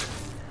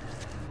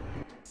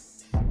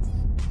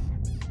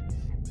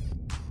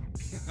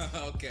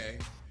 Okay.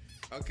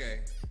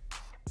 Okay.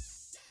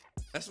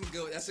 That's some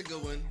good. That's a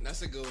good one.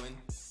 That's a good one.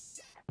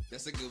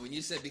 That's a good one.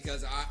 You said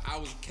because I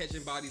was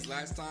catching bodies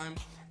last time.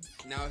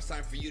 Now it's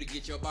time for you to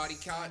get your body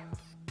caught.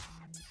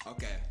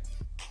 Okay.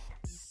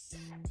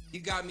 You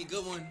got me.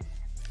 Good one.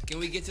 Can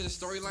we get to the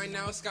storyline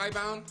now,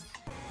 Skybound?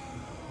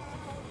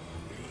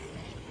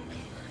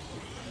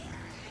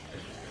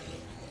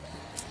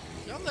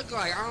 Y'all look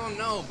like, I don't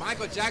know,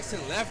 Michael Jackson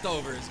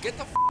leftovers. Get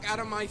the f out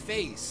of my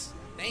face.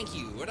 Thank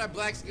you. Where that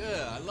black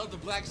good? I love the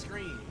black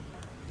screen.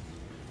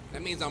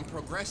 That means I'm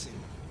progressing.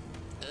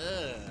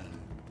 Ugh.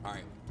 All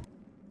right.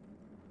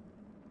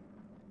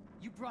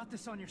 You brought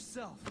this on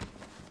yourself.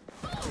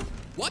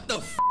 What the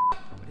f?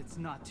 But it's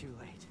not too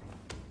late.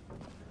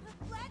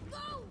 Let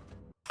go!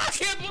 I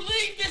can't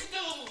believe this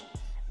dude!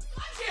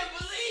 I can't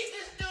believe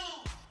this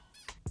dude!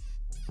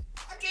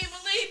 I can't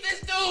believe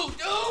this dude,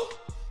 dude!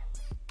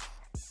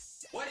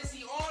 What is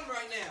he on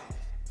right now?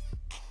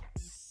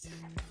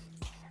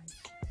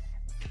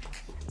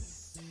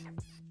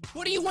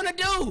 What do you want to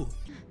do?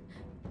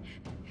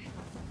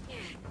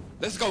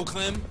 Let's go,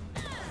 Clem.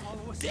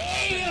 Follow us.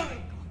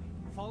 Damn!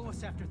 Follow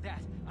us after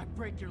that. I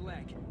break your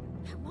leg.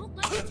 I won't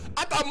let you.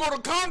 I thought Mortal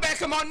Kombat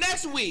come out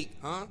next week.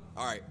 Huh?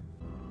 All right.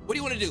 What do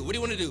you want to do? What do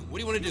you want to do? What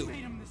do you want to do? You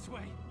made him this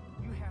way.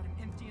 You had him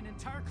empty an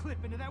entire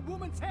clip into that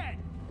woman's head.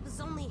 It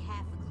was only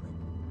half a clip.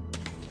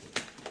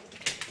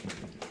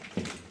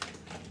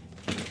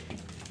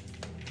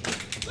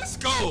 Let's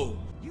go.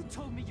 You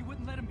told me you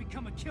wouldn't let him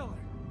become a killer.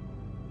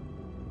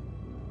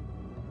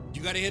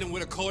 You gotta hit him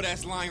with a cold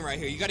ass line right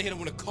here. You gotta hit him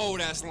with a cold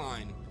ass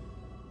line.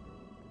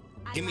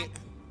 Give me.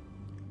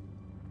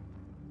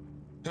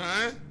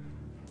 Huh?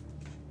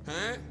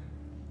 Huh?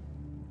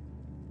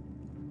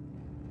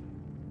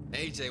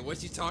 AJ,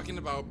 what you talking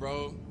about,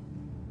 bro?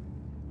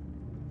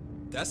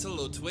 That's a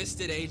little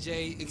twisted,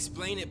 AJ.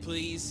 Explain it,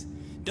 please.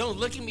 Don't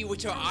look at me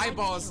with your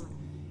eyeballs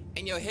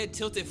and your head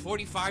tilted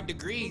 45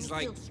 degrees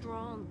like. Feel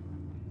strong.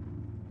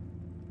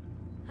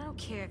 I don't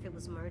care if it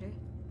was murder.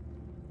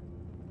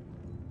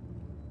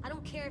 I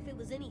don't care if it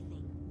was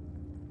anything.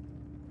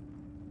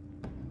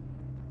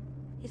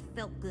 It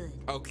felt good.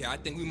 Okay, I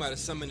think we might have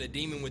summoned a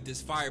demon with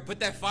this fire. Put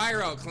that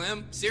fire out,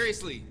 Clem.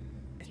 Seriously.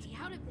 Stay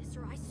out of this,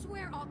 or I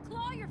swear I'll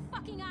claw your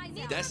fucking eyes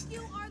out. That's... If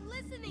you are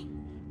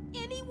listening,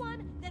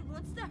 anyone that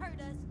wants to hurt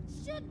us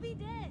should be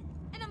dead.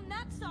 And I'm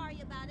not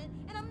sorry about it,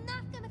 and I'm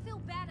not gonna feel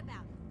bad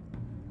about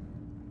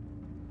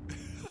it.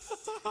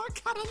 I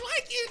kinda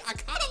like it. I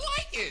kinda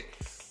like it.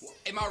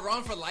 Am I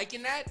wrong for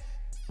liking that?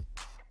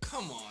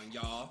 Come on,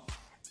 y'all.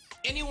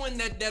 Anyone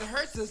that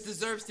hurts us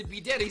deserves to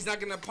be dead. He's not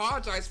gonna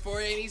apologize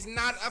for it, and he's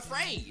not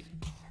afraid.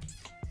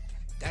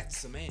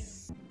 That's a man.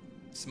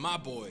 It's my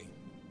boy.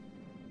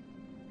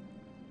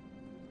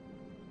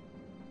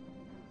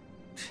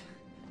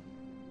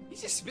 You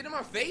just spit in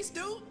my face,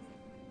 dude?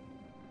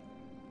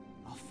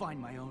 I'll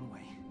find my own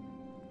way.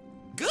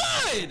 Good!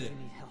 If you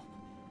need help,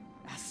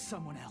 ask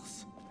someone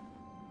else.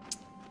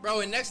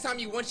 Bro, and next time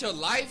you want your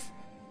life,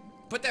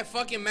 put that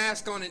fucking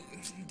mask on it.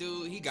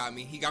 Dude, he got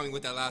me. He got me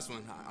with that last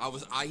one.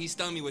 He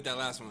stunned me with that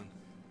last one.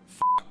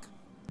 Fuck.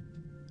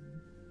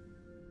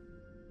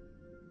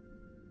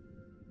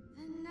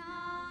 The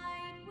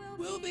night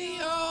will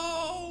be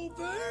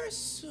over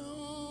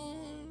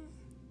soon.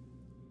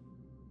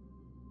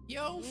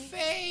 Your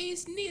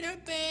face need a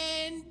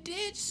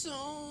bandage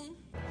soon.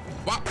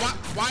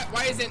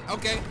 Why isn't,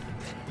 okay.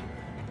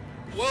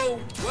 Whoa.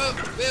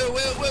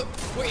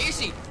 Where is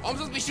she? Oh, I'm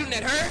supposed to be shooting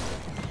at her?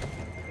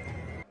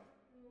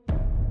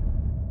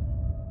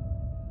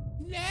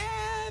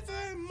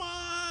 Never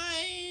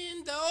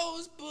mind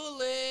those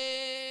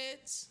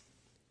bullets.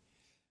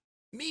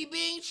 Me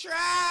being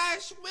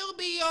trash will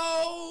be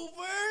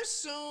over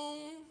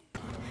soon.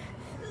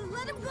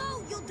 Let him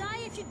go. You'll die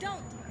if you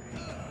don't.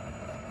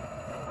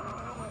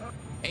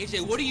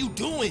 AJ, what are you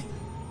doing?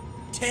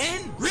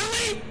 10?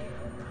 Really?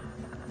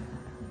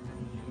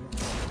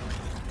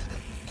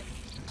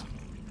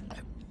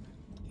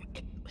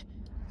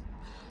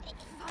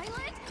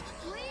 Violet,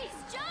 please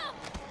jump.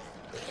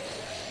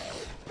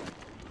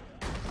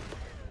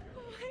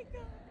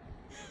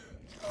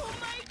 Oh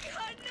my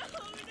god, no.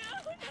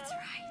 That's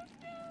right.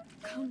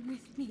 Come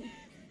with me.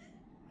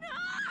 No!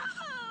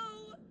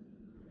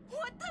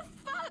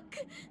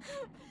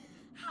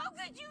 How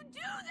could you do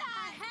that?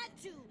 I had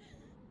to.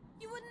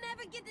 You would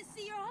never get to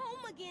see your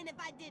home again if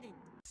I didn't.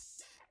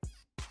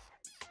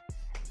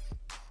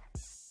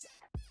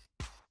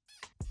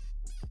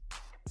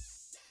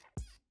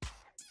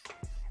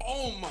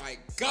 Oh my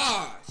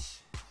gosh!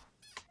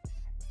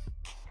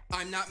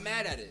 I'm not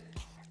mad at it.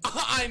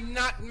 I'm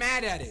not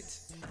mad at it.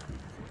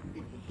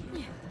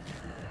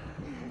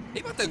 They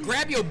about to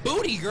grab your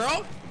booty,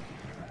 girl.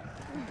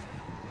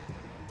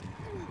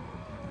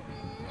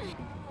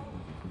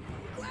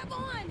 Grab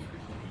on.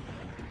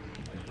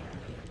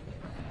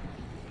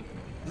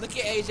 Look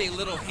at AJ's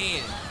little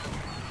hand.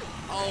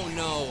 Oh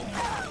no.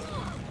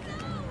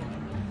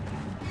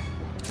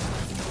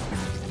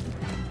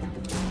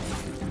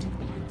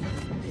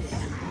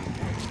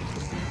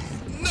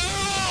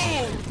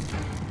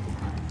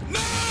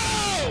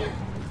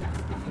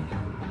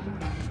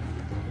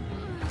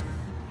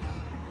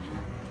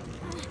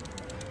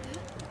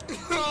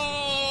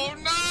 Oh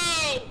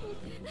no!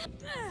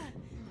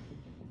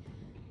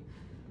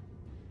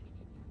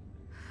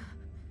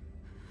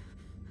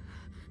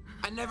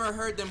 I never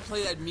heard them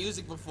play that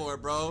music before,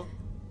 bro.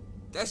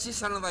 That shit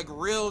sounded like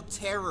real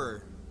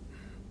terror.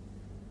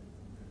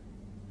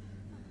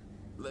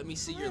 Let me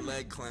see your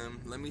leg,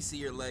 Clem. Let me see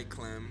your leg,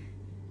 Clem.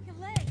 Your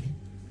leg.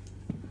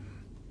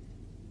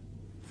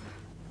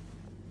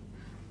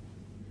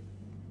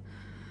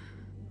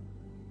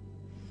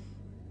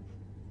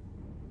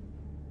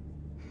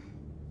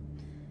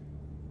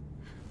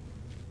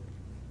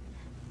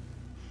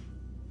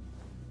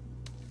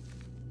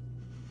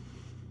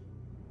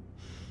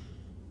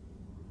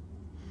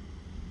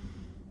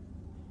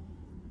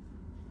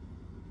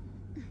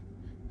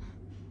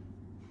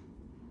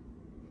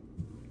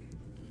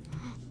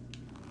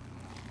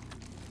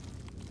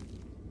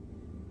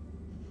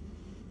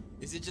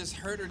 Is it just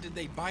hurt or did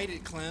they bite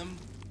it, Clem?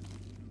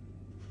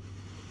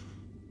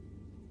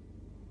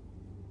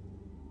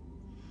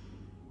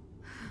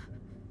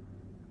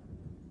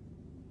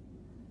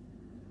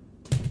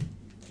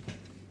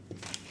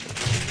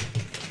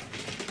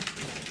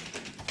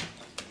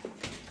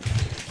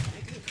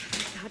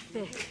 Got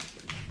Vic.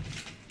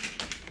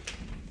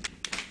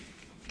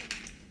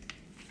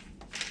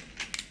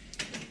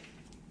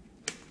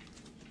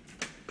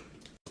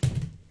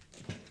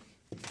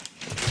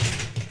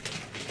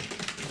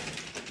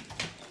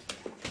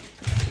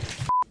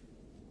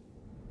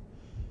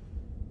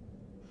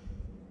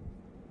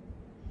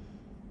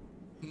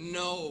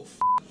 No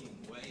fucking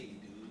way,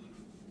 dude.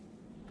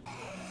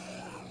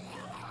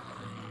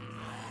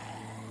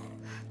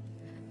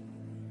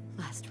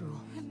 Last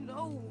rule.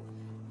 No.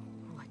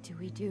 What do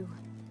we do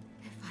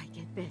if I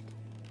get bit?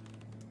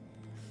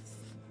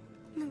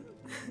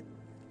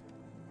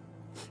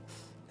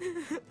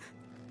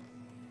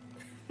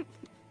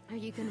 Are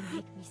you gonna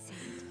make me say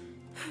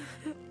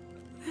it?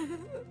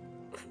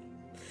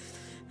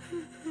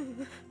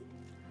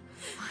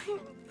 Fine.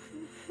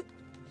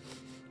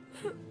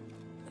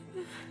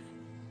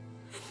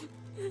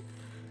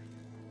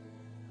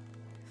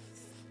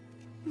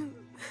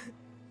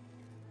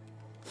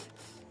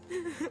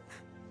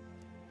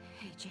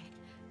 Hey, Jake.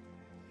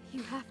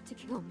 You have to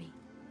kill me.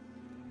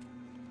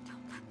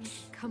 Don't let me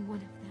become one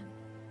of them.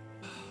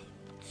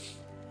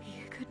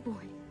 Be a good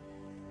boy.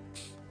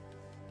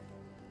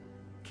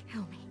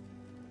 Kill me.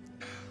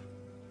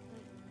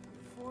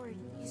 Before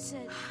you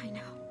said... I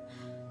know.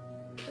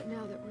 But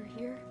now that we're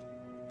here,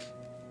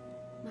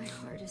 my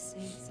heart is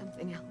saying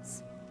something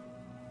else.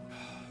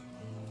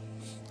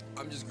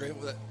 I'm just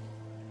grateful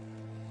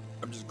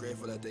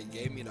that they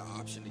gave me the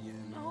option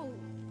again. No.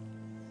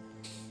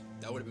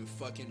 That would have been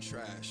fucking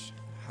trash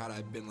had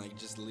I been like,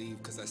 just leave,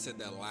 because I said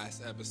that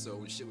last episode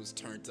when shit was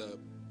turned up.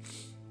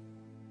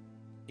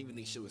 Even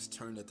think shit was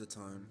turned at the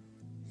time.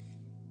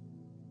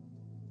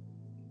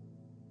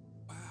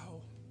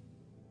 Wow.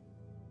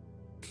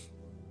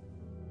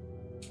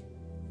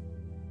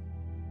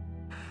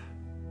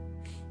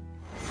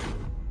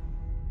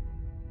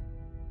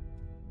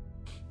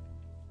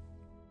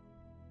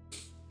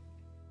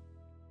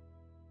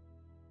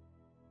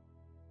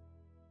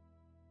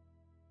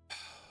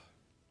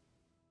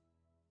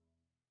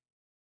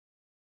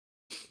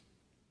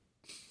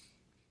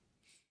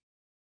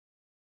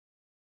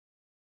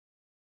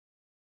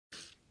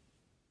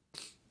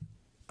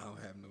 I don't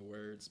have no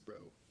words, bro.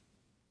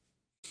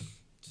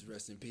 Just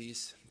rest in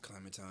peace.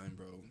 Clementine,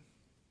 bro.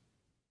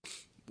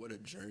 What a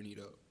journey,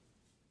 though.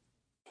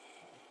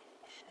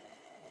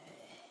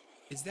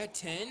 Is that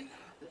 10?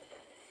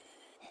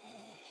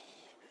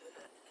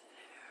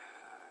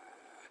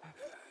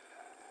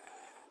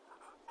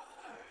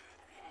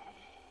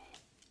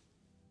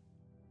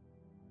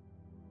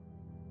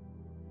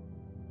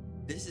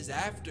 This is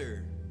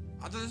after.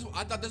 I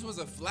thought this was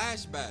a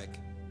flashback.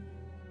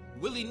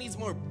 Willie needs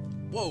more.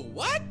 Whoa,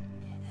 what?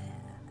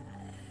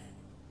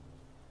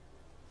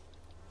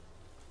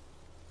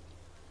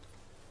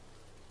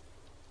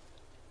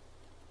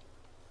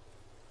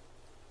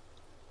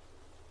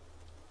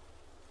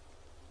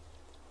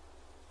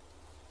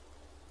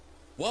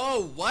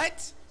 Whoa,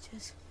 what?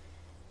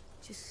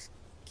 Just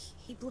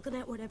Keep looking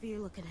at whatever you're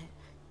looking at.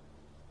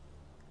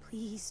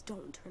 Please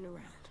don't turn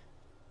around.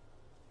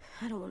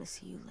 I don't want to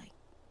see you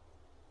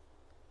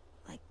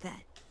like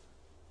that.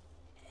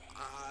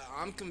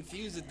 I'm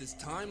confused at this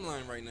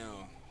timeline right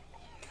now.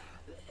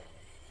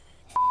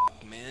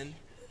 Man.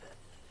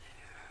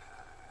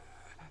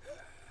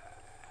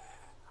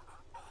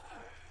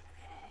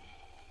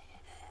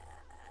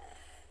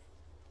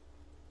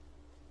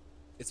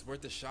 It's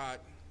worth a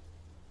shot.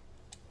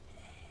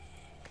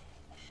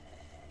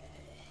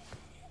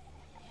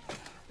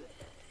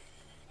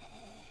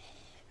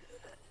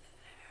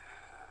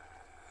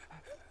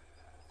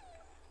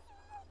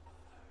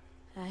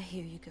 I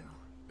hear you, girl.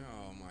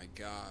 Oh my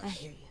gosh. I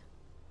hear you.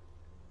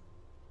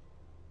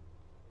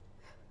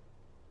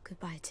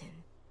 Goodbye, Tin.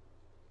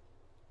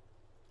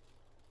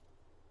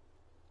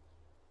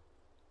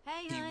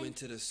 Hey, He hon. went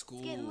to the school.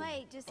 It's getting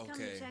late. Just come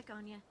Okay. to check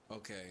on you.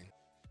 Okay.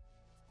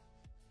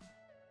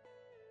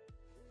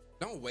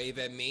 Don't wave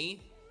at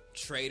me,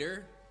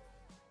 traitor.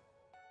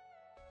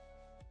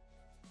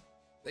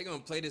 They gonna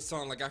play this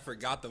song like I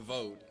forgot the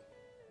vote.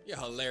 You're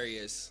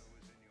hilarious.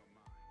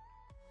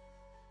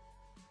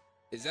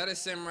 Is that a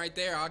sim right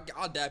there?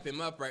 I'll dap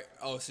him up right.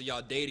 Oh, so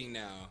y'all dating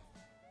now.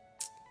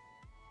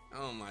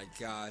 Oh my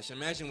gosh.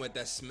 Imagine what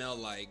that smelled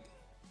like.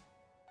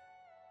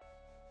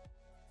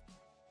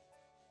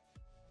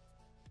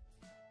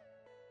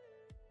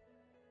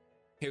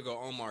 Here go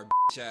Omar,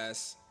 bitch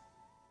ass.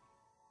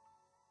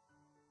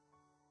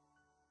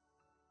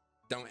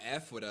 Don't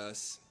F with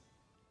us.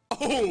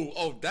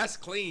 Oh, that's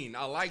clean.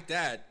 I like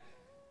that.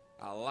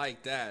 I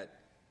like that.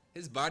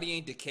 His body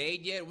ain't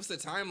decayed yet. What's the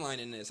timeline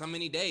in this? How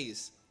many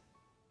days?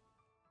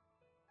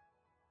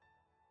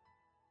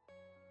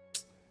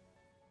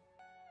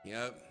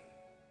 Yep.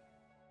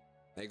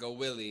 There go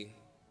Willie.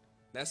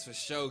 That's for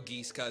sure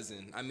Geese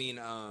cousin. I mean,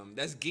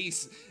 that's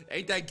Geese.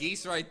 Ain't that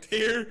Geese right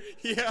there?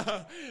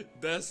 Yeah.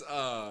 That's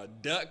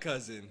Duck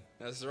cousin.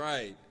 That's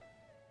right.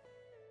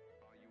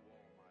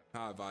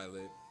 Hi,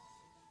 Violet.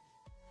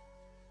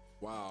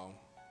 Wow.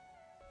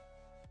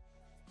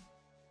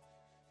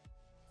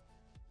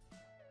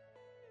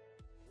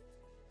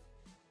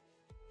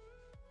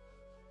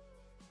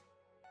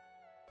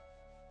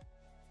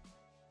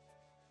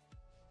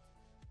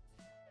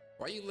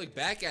 Why you look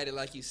back at it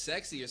like you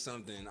sexy or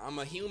something? I'm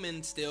a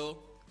human still.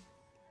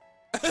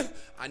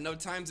 I know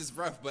times is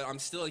rough, but I'm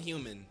still a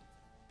human.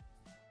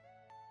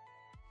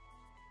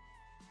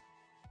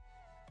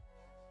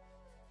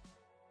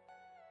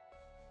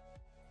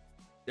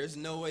 There's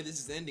no way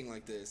this is ending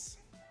like this.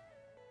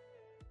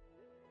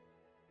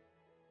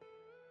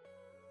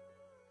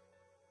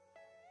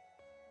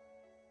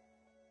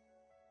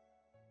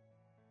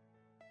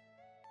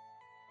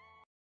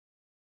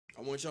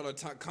 I want y'all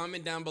to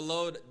comment down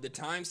below the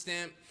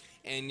timestamp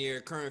and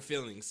your current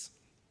feelings.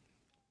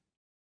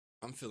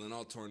 I'm feeling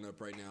all torn up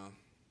right now.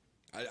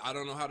 I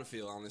don't know how to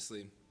feel,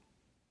 honestly.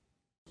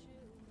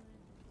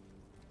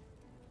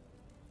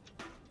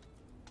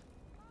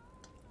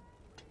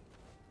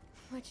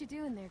 What you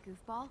doing there,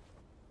 goofball?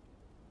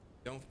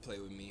 Don't play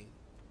with me.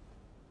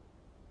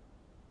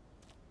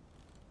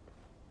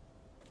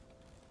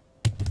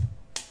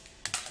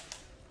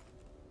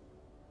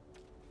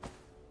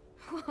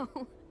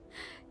 Whoa.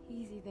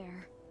 Easy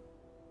there.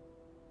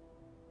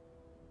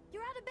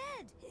 You're out of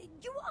bed.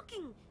 You're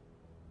walking.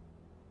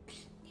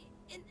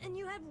 And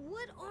you have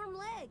wood arm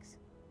legs.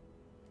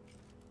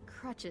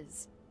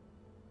 Crutches.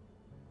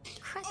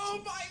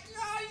 Oh my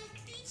god,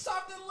 he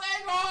chopped the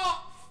leg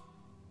off!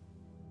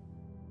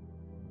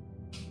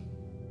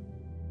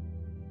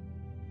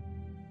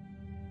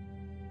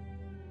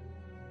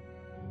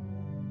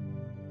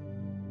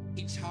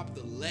 He chopped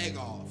the leg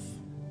off.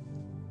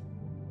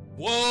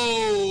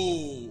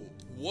 Whoa!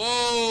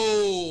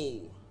 Whoa!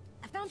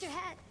 I found your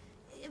hat.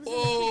 It was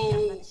Whoa! in the tree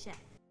down by the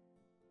shack.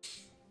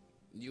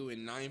 You in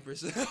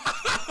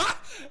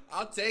 9%?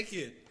 I'll take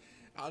it.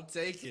 I'll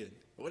take it.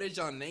 What did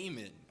y'all name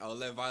it? I'll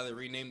let Violet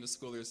rename the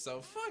school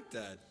herself. Fuck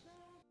that.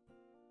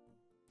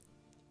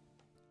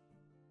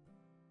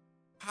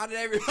 How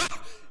did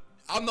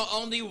I'm the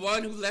only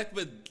one who left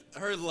with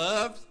her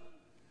love?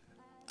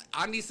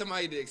 I need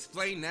somebody to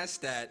explain that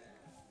stat.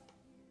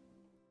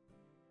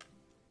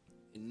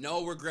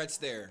 No regrets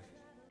there.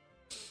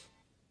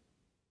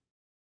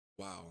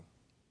 Wow.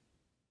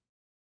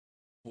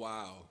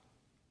 Wow.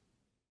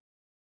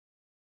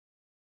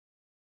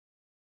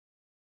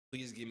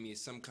 Please give me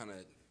some kind of...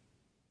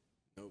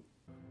 Nope.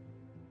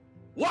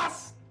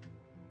 What's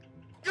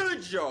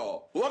good,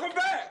 y'all? Welcome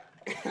back!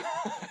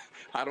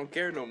 I don't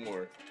care no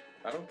more.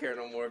 I don't care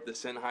no more if the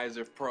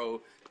Sennheiser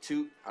Pro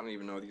 2... I don't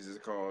even know what these are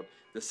called.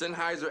 The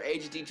Sennheiser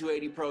HD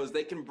 280 Pros,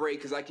 they can break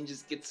because I can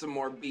just get some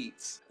more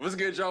beats. What's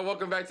good, y'all?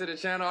 Welcome back to the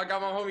channel. I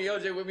got my homie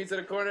LJ with me to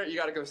the corner. You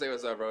gotta come say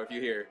what's up, bro, if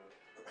you're here.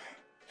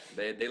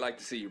 They like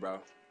to see you, bro.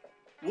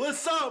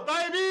 What's up,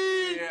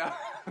 baby? Yeah.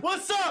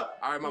 What's up?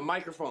 All right, my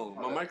microphone.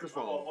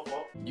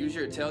 Use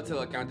your Telltale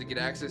account to get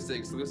access to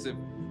exclusive...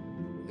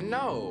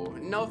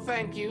 No,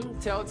 thank you,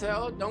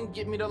 Telltale. Don't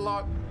get me the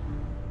lock.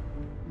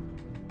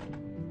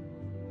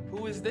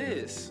 Who is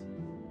this?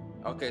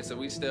 Okay, so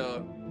we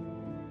still...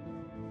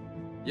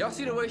 Y'all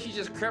see the way she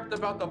just crept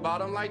about the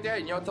bottom like that?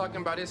 And y'all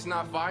talking about it's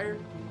not fire?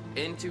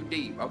 In too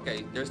deep.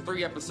 Okay, there's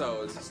 3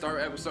 episodes.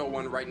 Start episode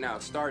 1 right now.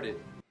 Start it.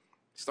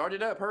 Start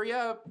it up. Hurry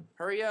up.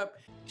 Hurry up.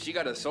 She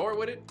got a sword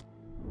with it?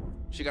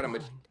 She got a...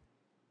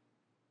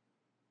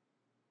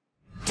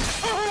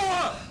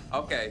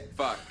 Okay,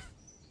 fuck.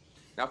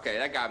 Okay,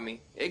 that got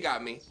me. It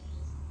got me.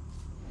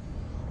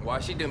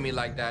 Why'd she do me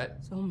like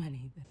that? So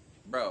many.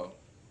 Bro.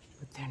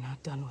 But they're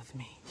not done with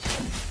me.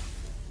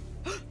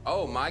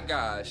 Oh my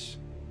gosh.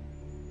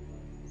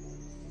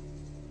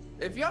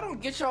 If y'all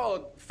don't get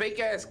y'all fake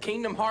ass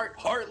Kingdom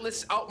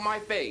Heartless out my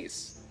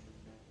face.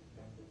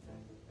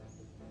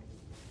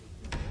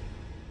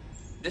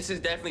 This is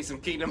definitely some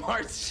Kingdom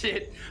Hearts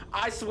shit.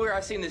 I swear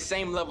I seen the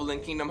same level in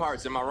Kingdom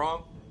Hearts. Am I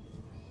wrong?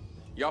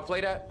 Y'all play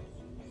that?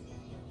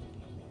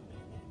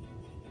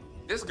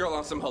 This girl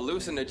on some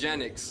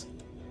hallucinogenics.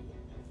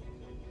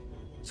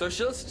 So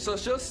she'll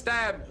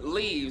stab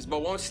leaves,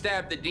 but won't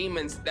stab the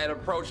demons that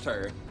approached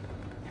her.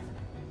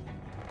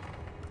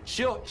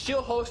 She'll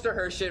holster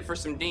her shit for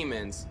some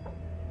demons,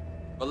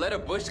 but let a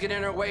bush get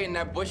in her way, and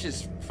that bush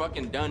is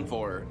fucking done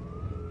for her.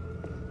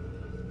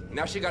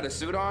 Now she got a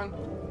suit on.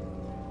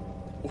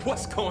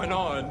 What's going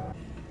on?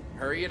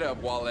 Hurry it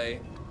up, Wale.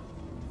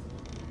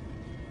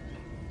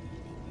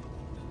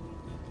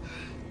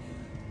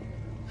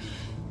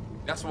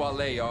 That's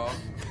Wale, y'all.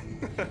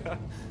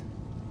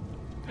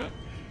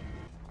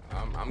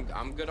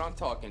 I'm good on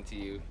talking to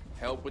you.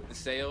 Help with the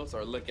sales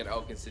or look at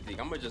Oak and Sadiq.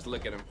 I'm gonna just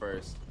look at them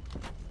first.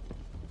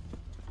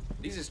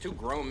 These is 2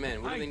 grown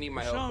men. What do they need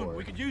my help for?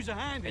 We could use a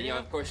hand And here.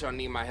 y'all, of course, y'all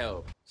need my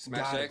help.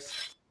 Smash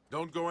X.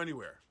 Don't go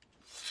anywhere.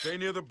 Stay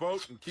near the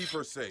boat and keep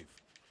her safe.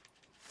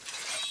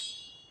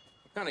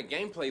 What kind of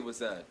gameplay was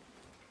that?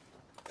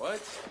 What?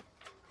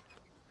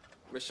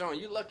 Michonne,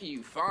 you lucky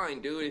you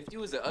fine, dude. If you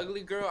was an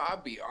ugly girl,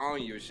 I'd be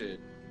on your shit.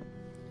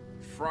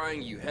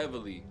 Frying you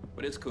heavily.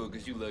 But it's cool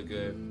because you look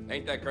good.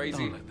 Ain't that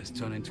crazy? Don't let this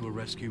turn into a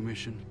rescue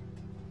mission.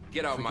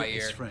 Get out my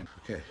ear.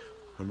 Okay,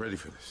 I'm ready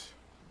for this.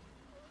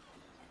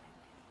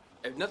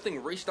 If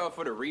nothing reached out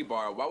for the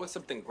rebar, why would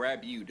something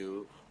grab you,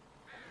 dude?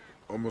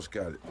 Almost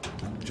got it.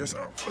 Just...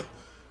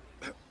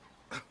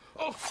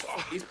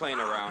 He's playing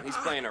around. He's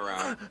playing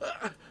around.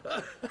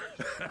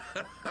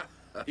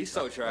 He's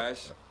so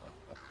trash.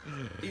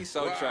 He's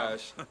so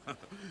trash.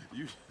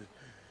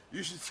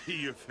 You should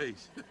see your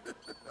face.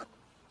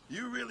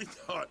 You really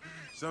thought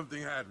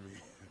something had me.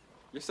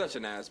 You're such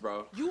an ass,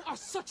 bro. You are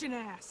such an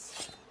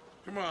ass.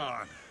 Come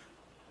on.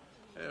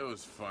 It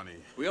was funny.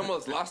 We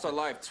almost lost our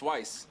life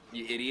twice,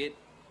 you idiot.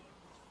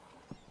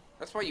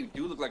 That's why you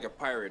do look like a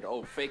pirate.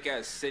 Oh,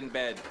 fake-ass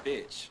Sinbad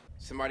bitch.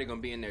 Somebody gonna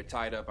be in there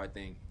tied up, I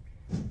think.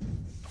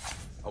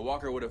 A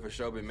walker would have for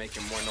sure been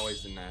making more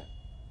noise than that.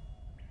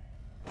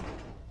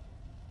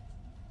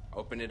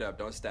 Open it up,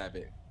 don't stab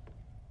it.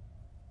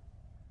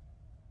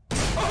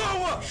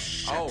 Oh,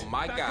 oh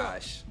my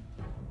gosh.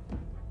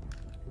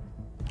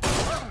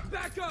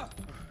 Back up!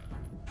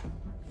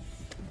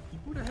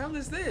 Who the hell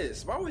is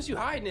this? Why was you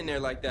hiding in there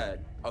like that?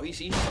 Oh, he's...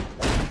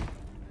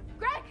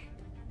 Greg!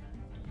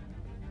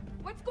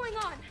 What's going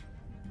on?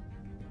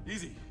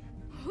 Easy.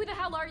 Who the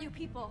hell are you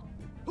people?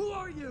 Who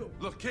are you?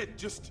 Look, kid,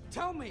 just...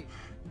 Tell me,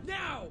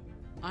 now!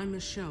 I'm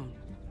Michonne,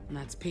 and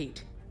that's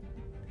Pete.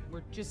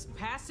 We're just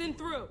passing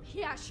through.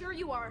 Yeah, sure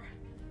you are.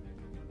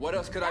 What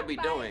else could I be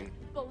doing?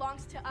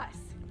 Belongs to us.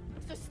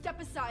 So step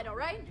aside, all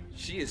right?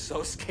 She is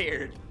so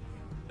scared.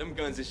 Them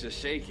guns is just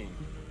shaking.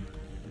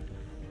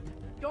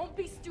 Don't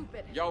be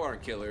stupid. Y'all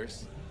aren't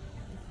killers.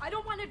 I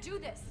don't want to do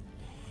this,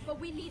 but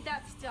we need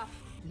that stuff.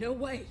 No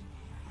way.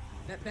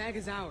 That bag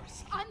is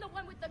ours. I'm the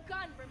one with the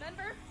gun,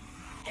 remember?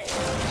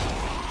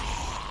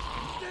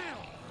 Down!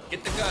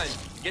 Get the gun.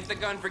 Get the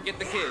gun, forget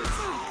the kids.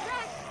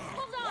 Greg,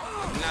 hold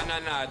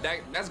on! Nah.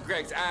 That's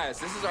Greg's ass.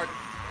 This is our...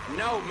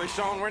 No,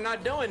 Michonne, we're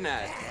not doing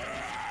that.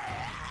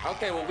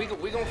 Okay, well, we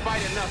gonna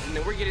fight enough, and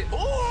then we're getting...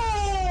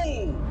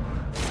 Ooh!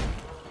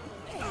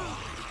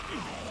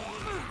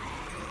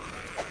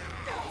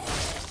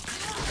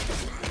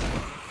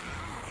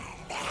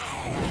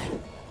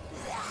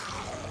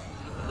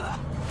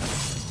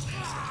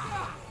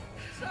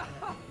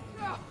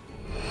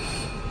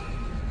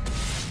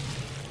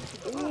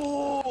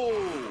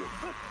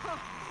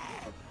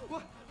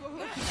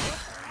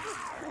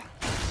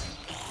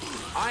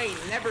 I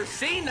ain't never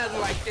seen nothing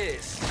like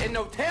this. And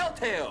no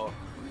Telltale.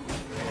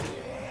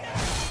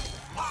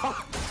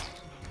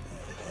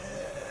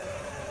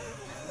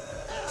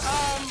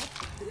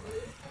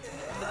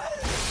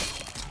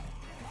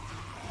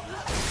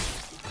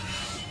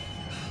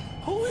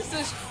 Who is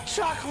this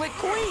chocolate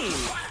queen?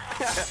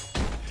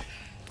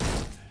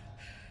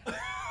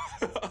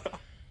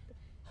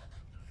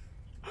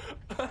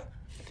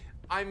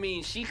 I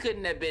mean, she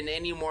couldn't have been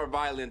any more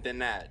violent than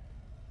that.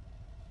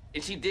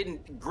 And she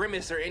didn't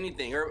grimace or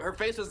anything. Her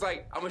face was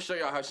like, I'm gonna show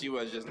y'all how she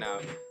was just now.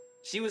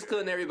 She was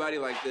killing everybody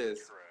like this.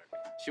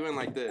 She went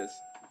like this.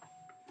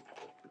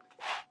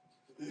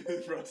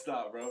 Bro,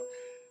 stop, bro.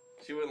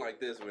 She went like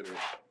this with her.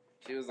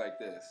 She was like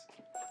this.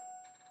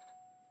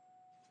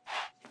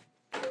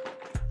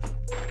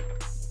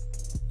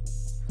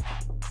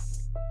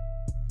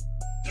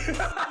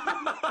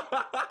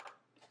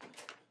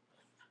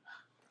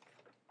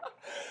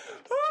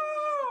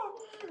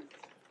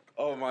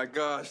 Oh my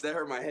gosh, that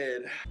hurt my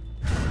head.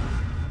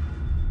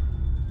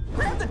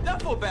 Grab the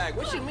duffel bag.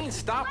 What you mean,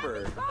 stop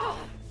her?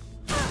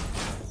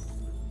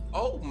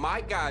 Oh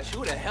my gosh,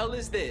 who the hell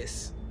is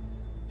this?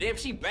 Damn,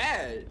 she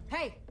bad.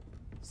 Hey,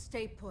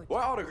 stay put.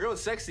 Why are all the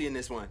girls sexy in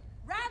this one?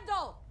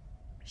 Randall!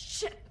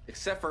 Shit!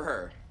 Except for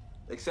her.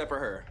 Except for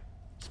her.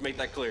 Just make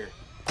that clear.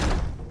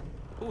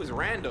 Who is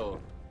Randall?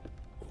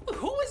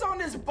 Who is on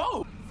this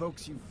boat?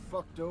 Folks you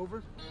fucked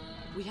over?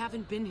 We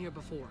haven't been here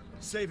before.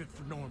 Save it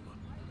for Norma.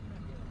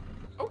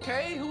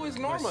 Okay, who is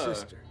Norma? My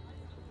sister.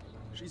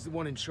 She's the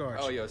one in charge.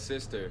 Oh, your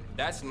sister.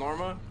 That's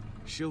Norma?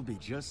 She'll be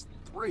just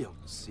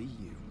thrilled to see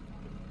you.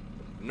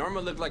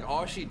 Norma looked like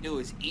all she do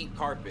is eat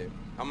carpet.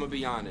 I'm gonna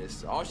be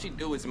honest. All she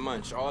do is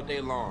munch all day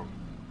long.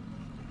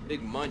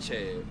 Big munch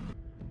head.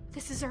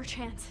 This is our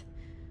chance.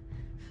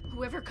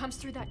 Whoever comes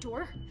through that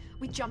door,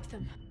 we jump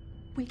them.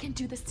 We can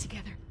do this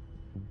together.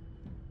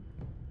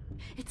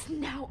 It's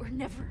now or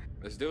never.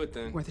 Let's do it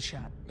then. Worth a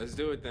shot. Let's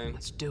do it then.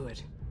 Let's do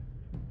it.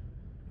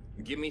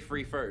 Get me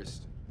free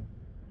first.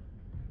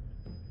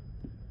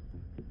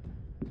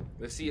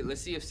 Let's see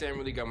if Sam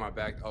really got my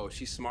back. Oh,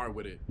 she's smart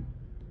with it.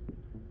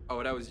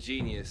 Oh, that was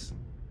genius.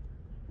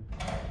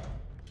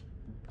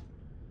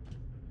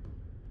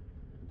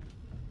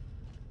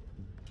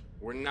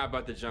 We're not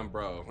about to jump,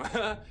 bro.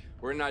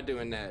 We're not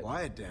doing that.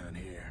 Quiet down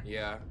here.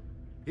 Yeah.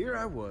 Here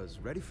I was,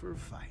 ready for a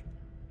fight.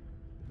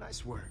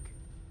 Nice work.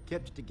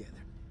 Kept it together.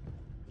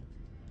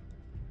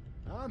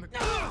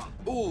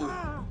 Ooh,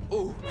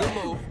 ooh, good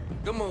move,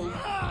 good move.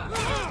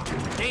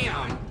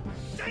 Damn.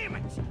 Damn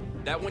it!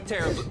 That went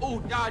terrible. Ooh,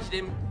 dodged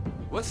him.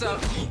 What's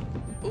up?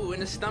 Ooh,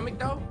 in the stomach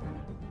though?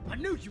 I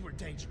knew you were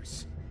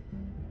dangerous.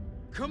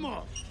 Come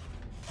on.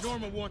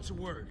 Norma wants a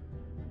word.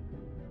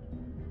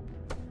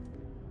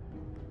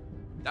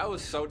 That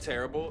was so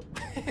terrible.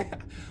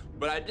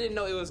 But I didn't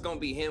know it was gonna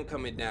be him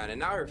coming down, and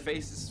now her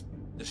face is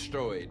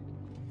destroyed.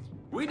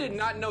 We did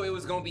not know it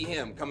was gonna be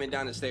him coming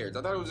down the stairs.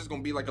 I thought it was just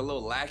gonna be like a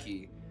little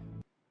lackey.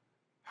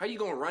 How you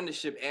gonna run the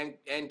ship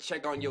and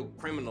check on your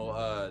criminal,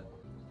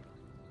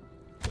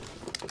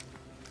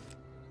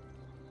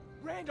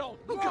 Randall,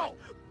 no!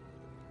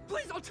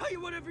 Please, I'll tell you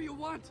whatever you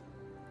want.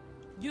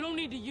 You don't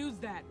need to use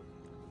that.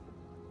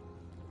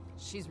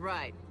 She's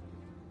right.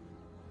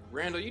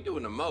 Randall, you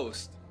doing the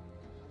most.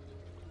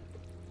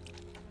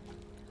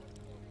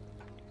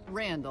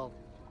 Randall,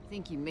 I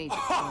think you made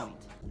your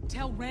point.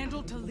 Tell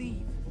Randall to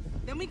leave.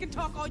 Then we can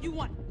talk all you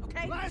want,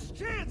 okay? Last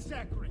chance,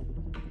 Zachary!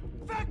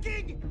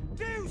 Fucking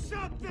do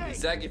something!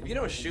 Zach, if you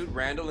don't shoot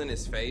Randall in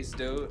his face,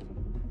 dude.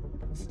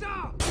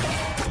 Stop!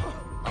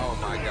 Oh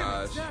my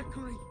gosh.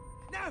 Zachary!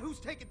 Now who's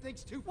taking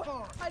things too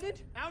far? I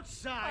didn't.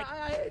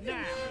 Outside,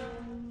 now!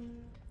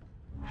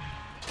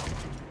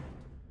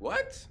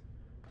 What?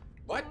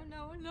 What?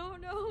 No,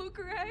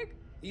 Greg.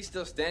 He's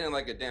still standing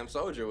like a damn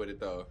soldier with it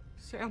though.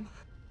 Sam.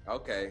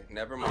 Okay,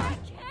 never mind.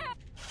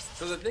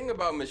 So the thing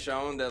about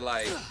Michonne that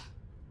like,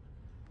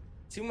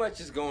 too much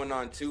is going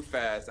on too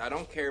fast. I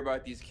don't care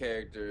about these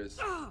characters.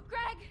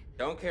 Greg!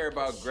 Don't care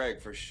about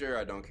Greg, for sure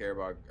I don't care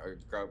about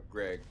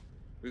Greg.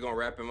 We gonna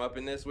wrap him up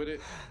in this with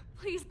it?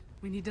 Please.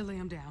 We need to lay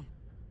him down.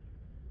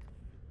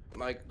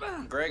 Like,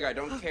 Greg, I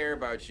don't care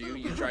about you.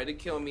 You tried to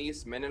kill me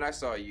the minute I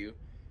saw you.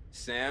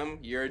 Sam,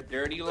 you're a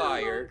dirty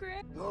liar.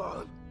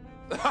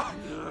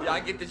 Yeah, I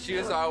get to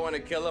choose how I want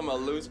to kill him, a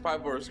loose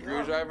pipe or a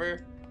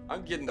screwdriver.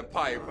 I'm getting the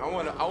pipe. I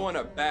want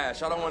to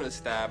bash. I don't want to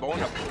stab. I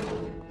want to.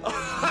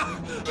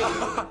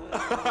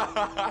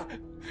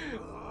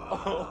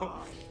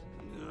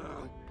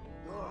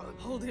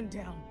 Hold him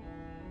down.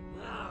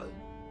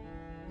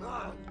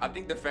 I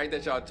think the fact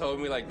that y'all told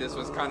me like this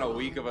was kind of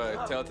weak of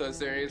a Telltale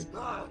series,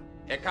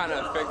 it kind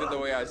of affected the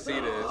way I see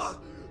this.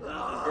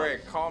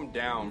 Greg, calm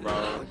down,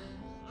 bro.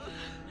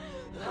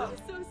 I'm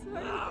so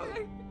sorry,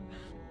 Greg.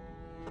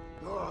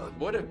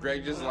 What if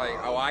Greg just like,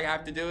 oh, I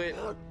have to do it?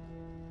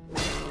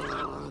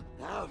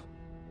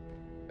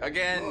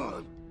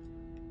 Again.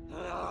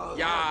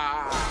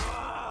 Yeah.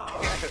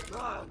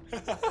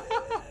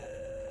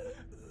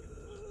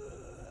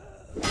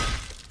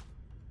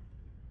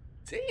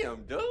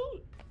 Damn,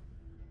 dude.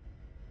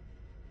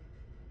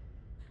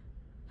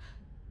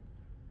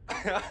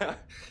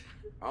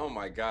 Oh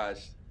my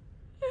gosh.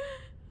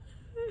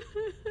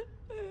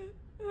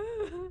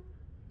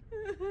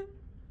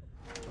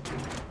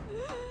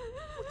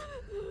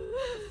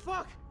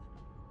 Fuck!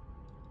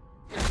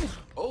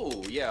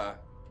 Oh, yeah.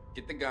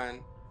 Get the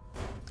gun.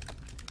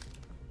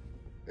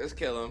 Let's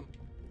kill him.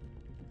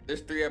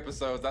 There's 3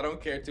 episodes. I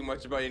don't care too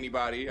much about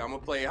anybody. I'm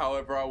gonna play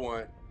however I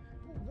want.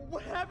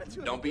 What happened to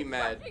him? Don't be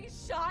mad. You fucking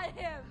shot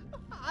him.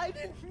 I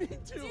didn't mean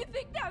to. Do you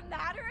think that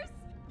matters?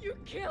 You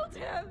killed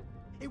him.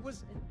 It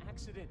was an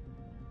accident.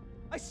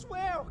 I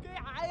swear, okay?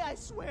 I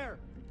swear.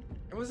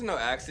 It was no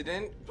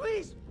accident.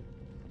 Please,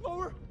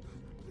 lower.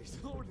 Please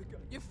lower the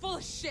gun. You're full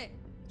of shit.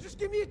 Just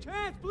give me a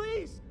chance,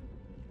 please.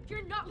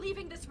 You're not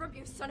leaving this room,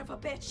 you son of a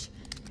bitch.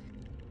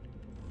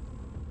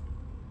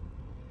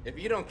 If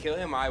you don't kill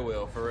him, I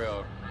will, for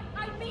real.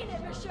 I mean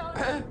it,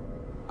 Michonne.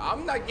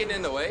 I'm not getting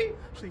in the way.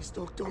 Please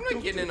don't. I'm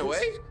not getting in the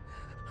way.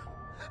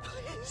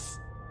 Please.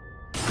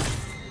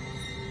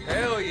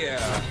 Hell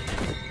yeah.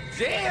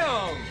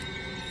 Damn.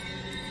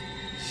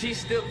 She's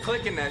still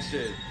clicking that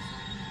shit.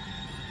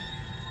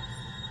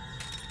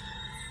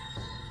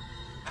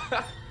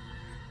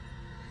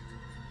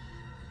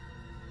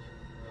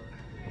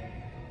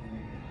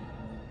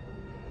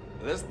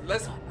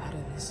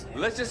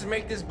 Let's just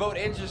make this boat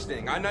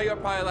interesting. I know you're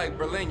probably like,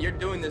 Berlin, you're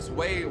doing this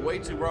way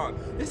too wrong.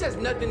 This has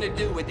nothing to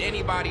do with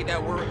anybody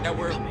that we're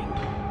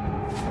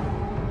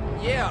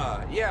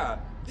Yeah.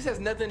 This has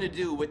nothing to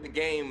do with the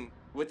game,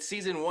 with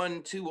season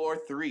 1, 2, or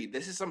 3.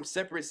 This is some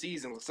separate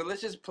season. So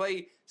let's just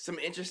play some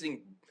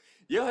interesting.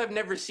 Y'all have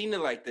never seen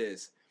it like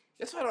this.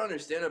 That's what I don't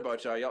understand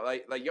about y'all. Y'all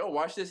like y'all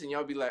watch this and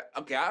y'all be like,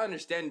 okay, I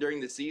understand during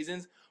the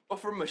seasons, but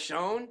for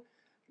Michonne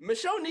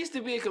needs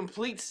to be a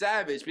complete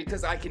savage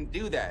because I can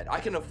do that. I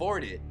can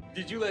afford it.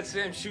 Did you let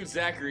Sam shoot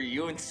Zachary?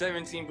 You and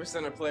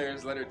 17% of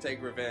players let her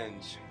take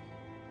revenge.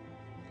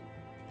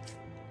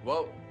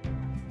 Well,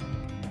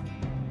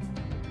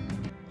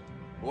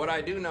 what I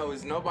do know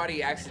is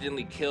nobody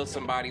accidentally kills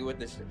somebody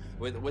with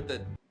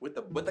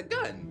a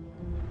gun.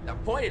 I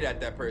pointed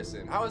at that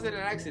person. How is it an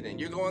accident?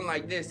 You're going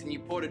like this and you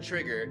pull the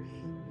trigger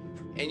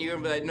and you're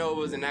gonna be like, no, it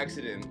was an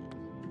accident.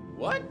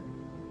 What?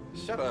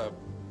 Shut up.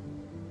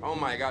 Oh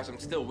my gosh, I'm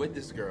still with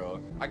this girl.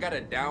 I gotta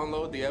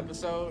download the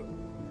episode.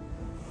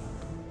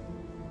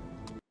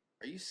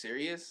 Are you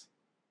serious?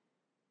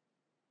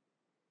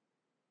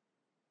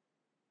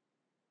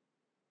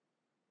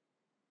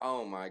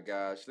 Oh my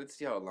gosh, let's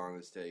see how long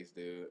this takes,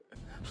 dude.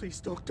 Please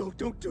don't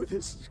do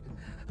this.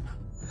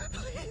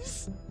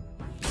 Please.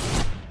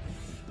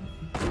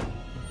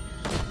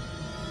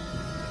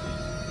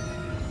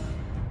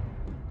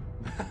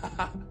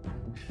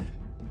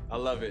 I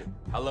love it.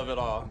 I love it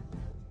all.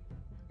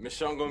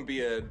 Michonne gonna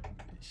be a...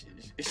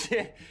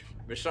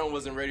 Michonne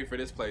wasn't ready for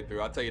this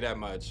playthrough, I'll tell you that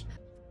much.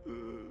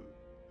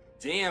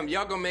 Damn,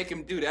 y'all gonna make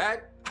him do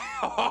that?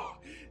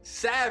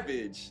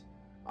 Savage.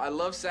 I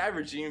love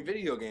savagery in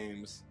video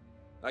games.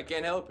 I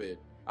can't help it.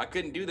 I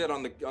couldn't do that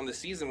on the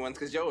season ones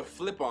because y'all would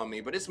flip on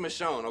me, but it's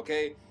Michonne,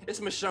 okay?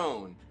 It's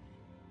Michonne.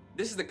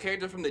 This is the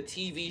character from the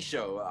TV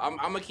show. I'm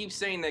gonna keep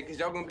saying that because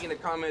y'all gonna be in the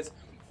comments,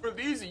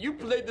 Berleezy, you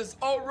played this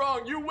all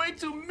wrong. You're way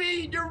too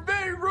mean. You're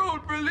very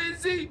rude,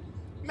 Berleezy.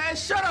 Man,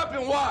 shut up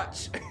and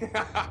watch.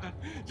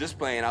 Just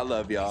playing. I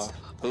love y'all.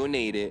 Who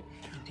need it?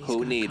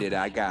 Who need it?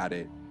 I got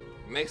it.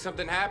 Make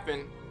something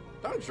happen.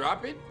 Don't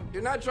drop it.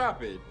 Do not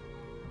drop it.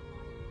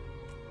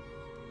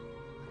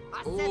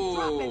 I said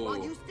drop it while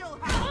you still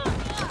have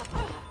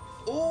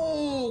it.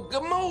 Ooh,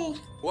 good move.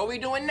 What we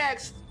doing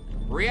next?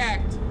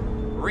 React.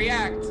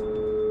 React.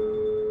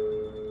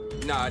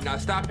 Nah,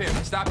 stop him.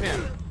 Stop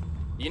him.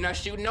 You're not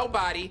shooting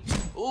nobody.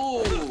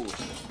 Ooh.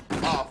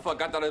 Oh,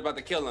 fuck. I thought I was about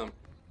to kill him.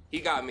 He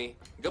got me.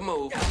 Good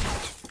move.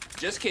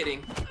 Just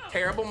kidding.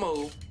 Terrible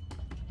move.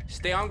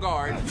 Stay on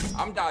guard.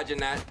 I'm dodging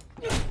that.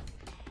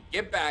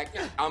 Get back.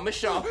 I'm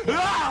Michonne.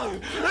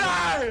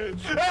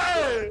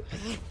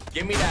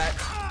 Give me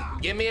that.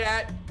 Give me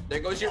that. There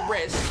goes your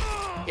wrist.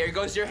 Here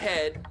goes your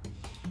head.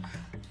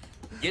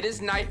 Get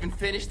his knife and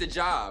finish the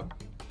job.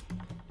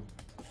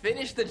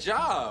 Finish the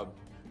job.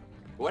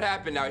 What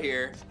happened out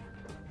here?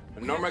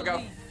 Norma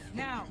got...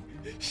 Now.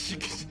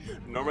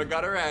 Norma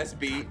got her ass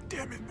beat.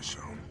 Damn it,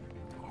 Michonne.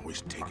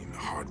 Always taking the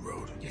hard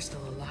road. You're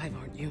still alive,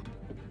 aren't you?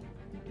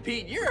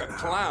 Pete, you're a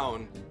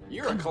clown.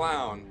 You're a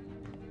clown.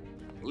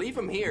 Leave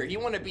him here. He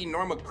want to be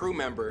Norma crew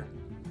member.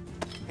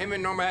 Him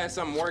and Norma had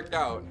something worked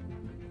out.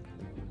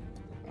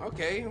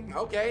 Okay.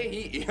 Okay,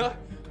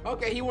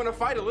 he want to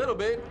fight a little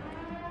bit.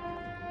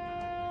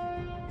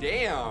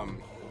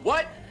 Damn.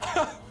 What?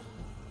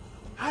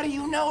 How do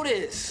you know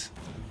this?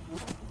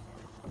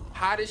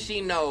 How does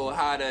she know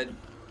how to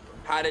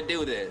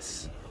do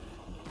this?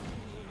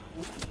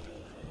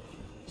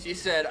 She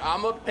said,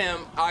 I'm a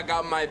pimp, I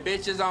got my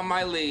bitches on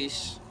my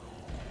leash.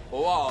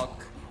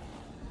 Walk.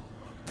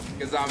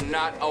 Cause I'm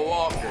not a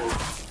walker.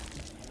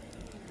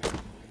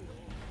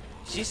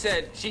 She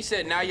said,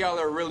 now y'all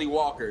are really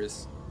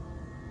walkers.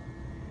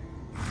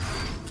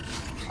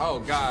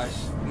 Oh gosh,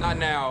 not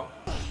now.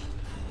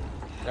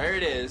 There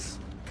it is.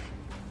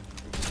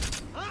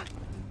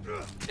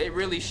 They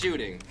really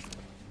shooting.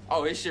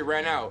 Oh, his shit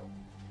ran out.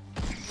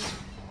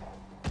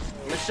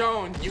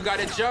 Michonne, you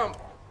gotta jump.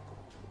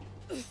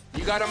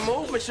 You gotta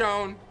move,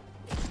 Michonne.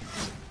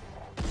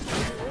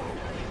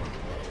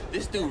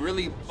 This dude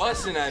really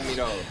busting at me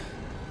though.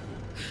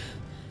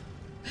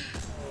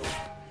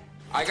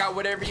 I got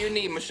whatever you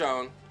need,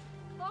 Michonne.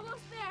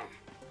 Almost there.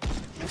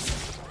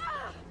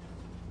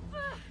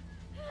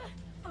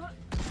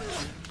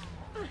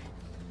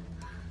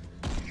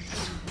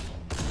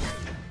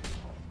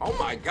 Oh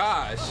my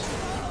gosh.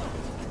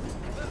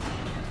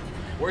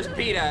 Where's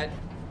Pete at?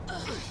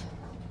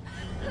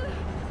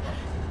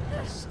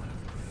 Son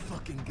of a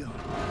fucking gun.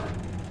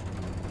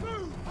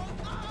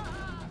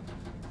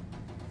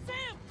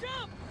 Sam,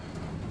 jump!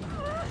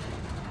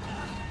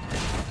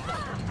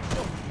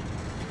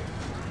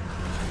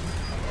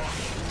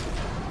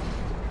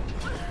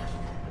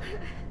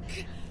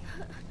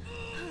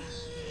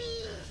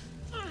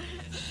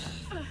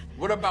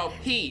 What about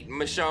Pete,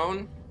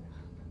 Michonne?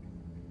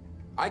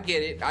 I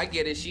get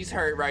it. She's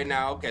hurt right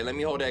now. Okay, let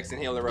me hold X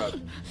and heal her up.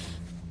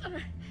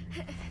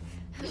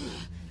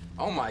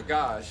 Oh my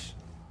gosh.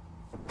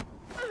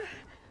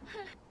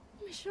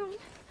 Michonne.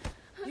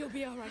 You'll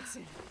be all right,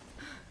 Sam.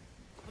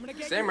 I'm gonna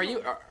get Sam,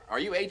 are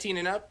you 18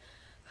 and up?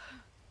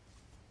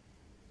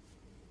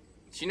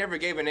 She never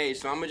gave an age,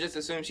 so I'm gonna just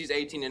assume she's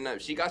 18 and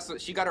up. She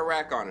got a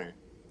rack on her.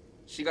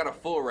 She got a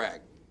full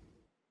rack.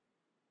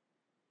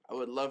 I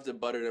would love to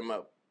butter them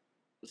up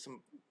with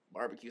some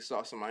barbecue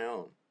sauce of my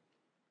own.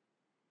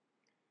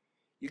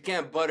 You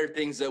can't butter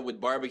things up with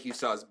barbecue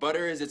sauce.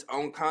 Butter is its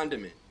own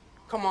condiment.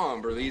 Come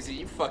on, Berleezy,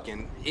 you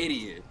fucking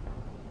idiot.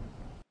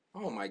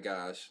 Oh my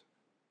gosh.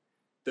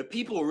 The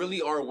people really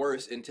are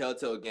worse in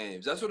Telltale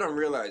games. That's what I'm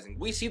realizing.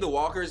 We see the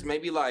walkers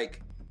maybe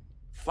like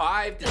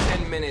 5 to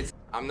 10 minutes.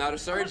 I'm not a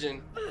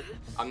surgeon.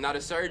 I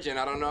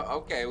don't know.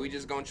 Okay, we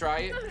just gonna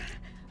try it.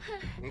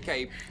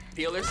 Okay,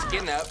 peel her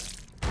skin up.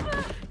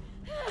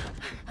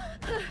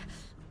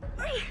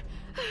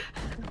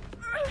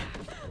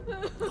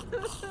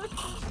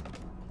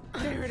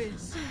 There it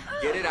is.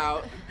 Get it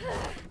out.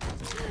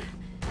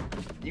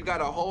 You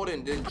gotta hold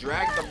and then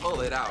drag the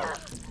bullet out.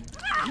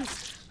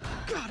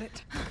 Got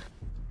it.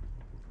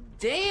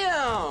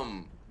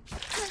 Damn!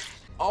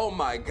 Oh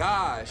my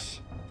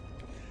gosh.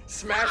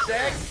 Smash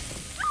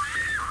X?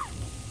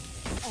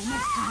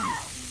 Almost time.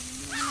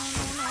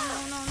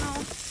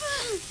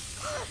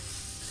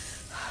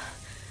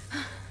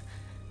 No.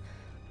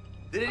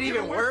 Did it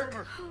even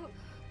work?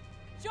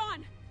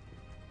 John!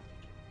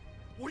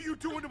 What are you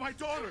doing to my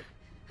daughter?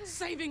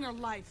 Saving her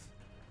life.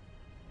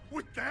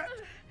 With that?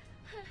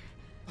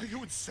 Are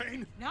you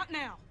insane? Not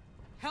now.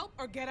 Help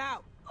or get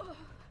out.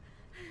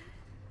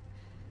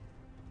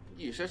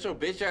 You shut your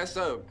bitch ass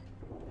up.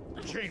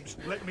 James,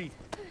 let me.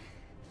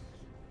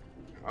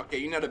 Okay,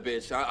 you're not a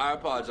bitch. I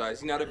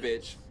apologize. You're not a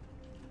bitch.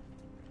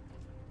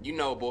 You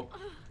noble.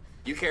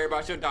 You care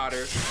about your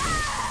daughter.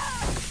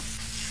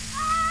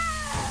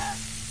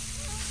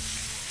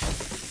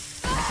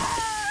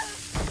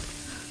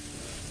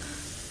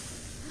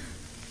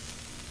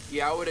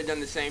 Yeah, I would have done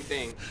the same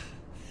thing.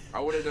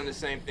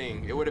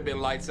 It would have been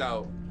lights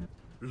out.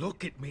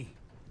 Look at me.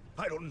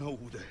 I don't know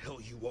who the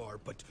hell you are,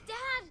 but...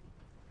 Dad!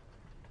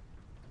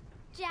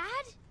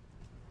 Dad?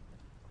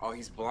 Oh,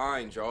 he's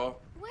blind,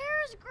 y'all.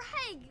 Where's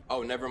Greg?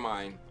 Oh, never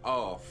mind.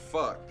 Oh,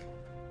 fuck.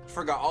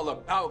 Forgot all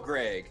about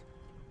Greg.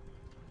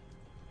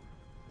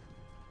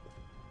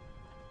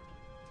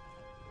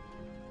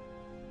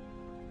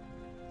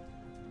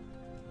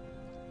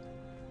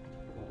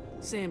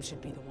 Sam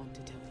should be the one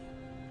to tell you.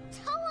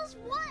 Tell us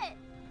what?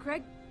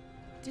 Greg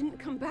didn't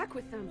come back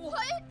with them.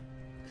 What?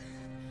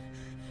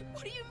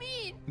 What do you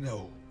mean?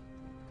 No.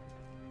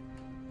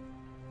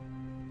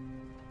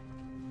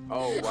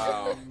 Oh,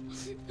 wow.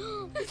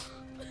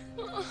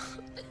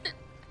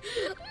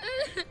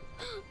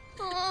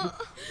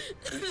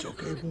 It's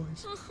okay,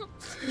 boys.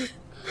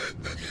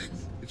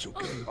 It's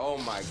okay. Oh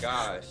my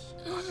gosh.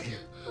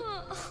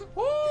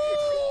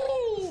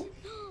 Woo!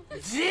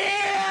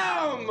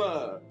 Damn!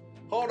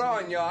 Hold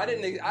on, y'all. I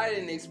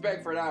didn't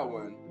expect for that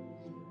one.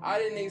 I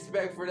didn't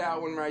expect for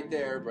that one right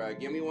there, bro.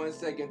 Give me 1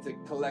 second to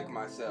collect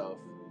myself.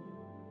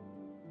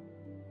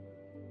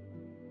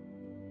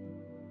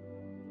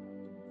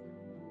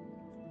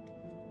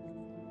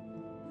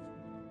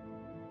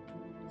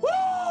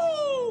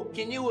 Woo!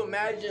 Can you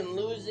imagine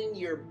losing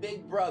your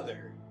big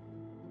brother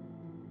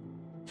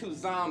to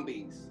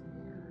zombies?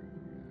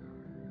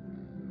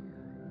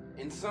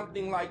 In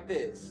something like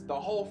this, the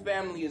whole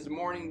family is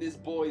mourning this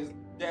boy's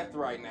death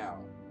right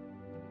now.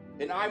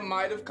 And I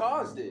might have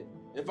caused it.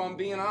 If I'm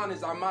being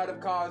honest, I might have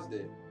caused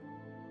it.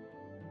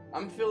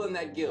 I'm feeling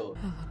that guilt.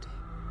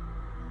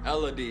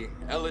 Elodie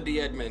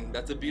Edmond.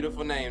 That's a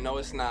beautiful name. No,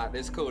 it's not.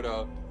 It's cool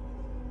though.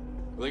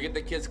 Look at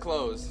the kid's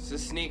clothes. It's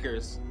just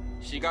sneakers.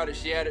 She got it.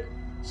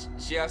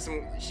 She has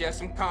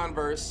some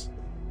Converse,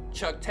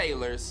 Chuck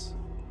Taylors.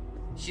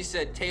 She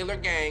said Taylor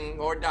gang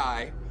or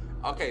die.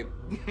 Okay.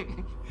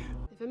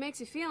 If it makes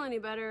you feel any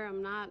better,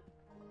 I'm not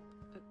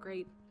a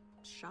great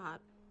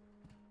shot.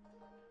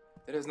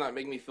 That does not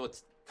make me feel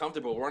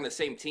comfortable. We're on the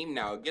same team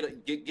now.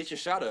 Get your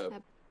shot up.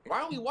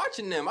 Why are we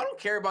watching them? I don't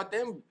care about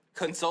them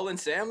consoling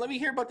Sam. Let me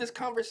hear about this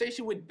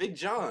conversation with Big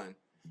John.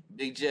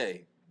 Big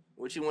J,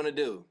 what you want to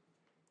do?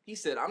 He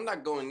said, I'm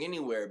not going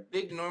anywhere.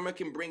 Big Norma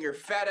can bring her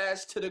fat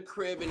ass to the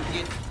crib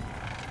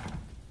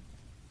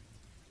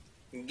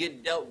and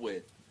get dealt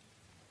with.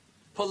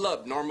 Pull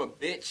up, Norma,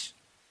 bitch.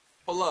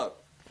 Pull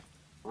up.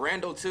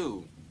 Randall,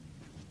 too.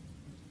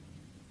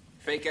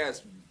 Fake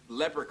ass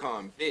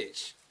leprechaun,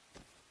 bitch.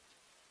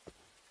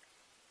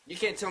 You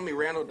can't tell me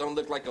Randall don't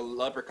look like a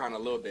leprechaun a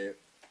little bit.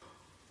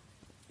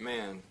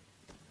 Man,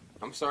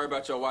 I'm sorry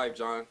about your wife,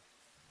 John.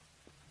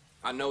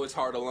 I know it's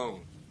hard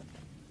alone.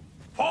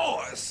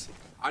 Pause!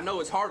 I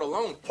know it's hard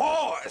alone.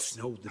 Pause!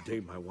 I know the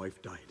day my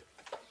wife died.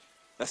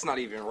 That's not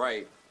even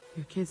right.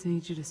 Your kids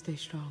need you to stay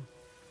strong.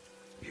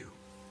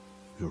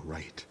 You're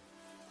right.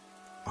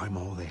 I'm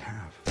all they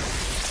have.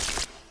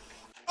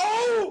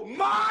 Oh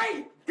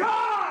my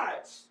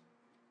God!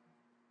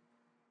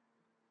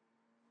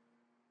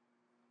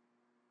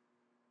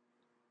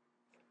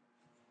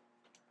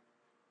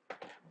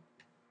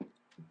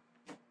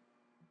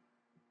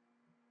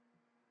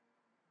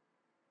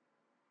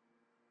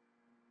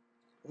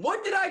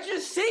 What did I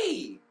just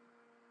see?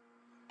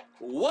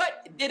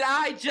 What did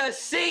I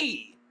just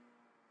see?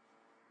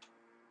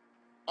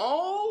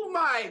 Oh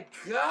my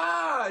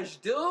gosh,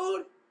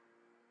 dude.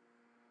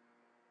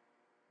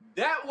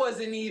 That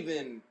wasn't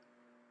even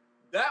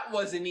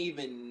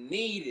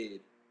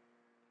needed.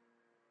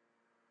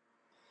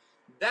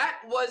 That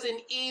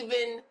wasn't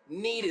even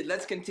needed.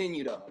 Let's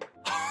continue though.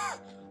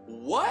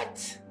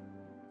 What?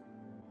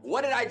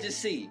 What did I just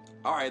see?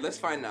 All right, let's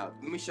find out.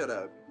 Let me shut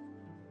up.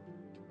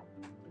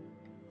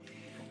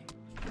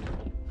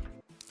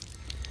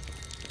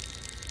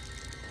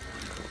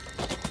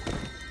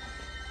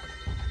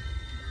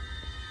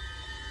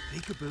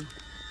 Peekaboo.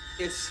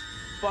 It's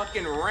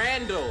fucking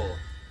Randall.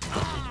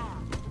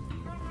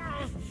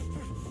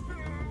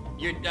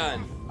 You're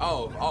done.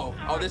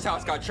 Oh, this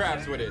house got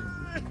traps with it.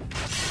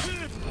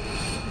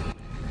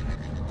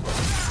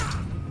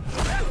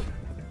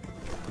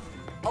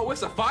 Oh,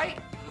 it's a fight?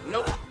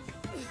 Nope.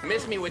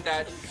 Miss me with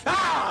that.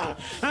 Ah!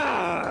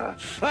 Ah!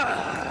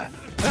 Ah!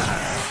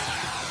 Ah!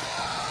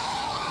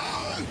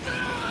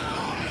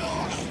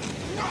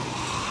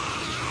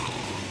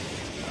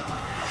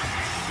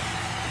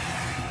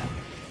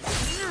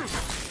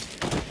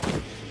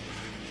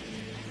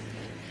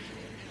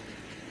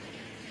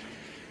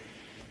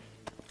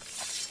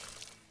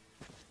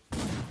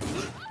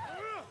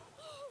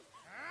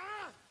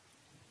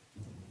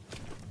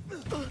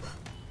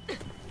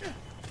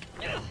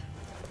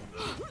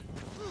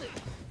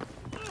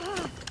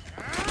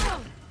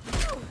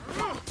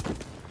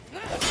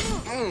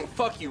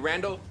 Fuck you,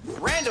 Randall.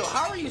 Randall,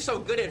 how are you so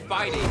good at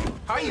fighting?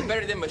 How are you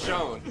better than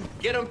Michonne?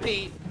 Get him,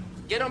 Pete.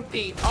 Get him,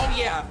 Pete. Oh,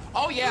 yeah.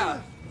 Oh,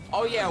 yeah.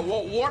 Oh, yeah.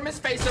 Warm his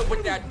face up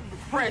with that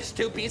fresh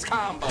two-piece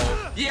combo.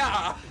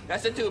 Yeah,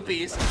 that's a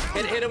two-piece.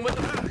 Hit him with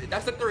the...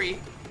 That's a three.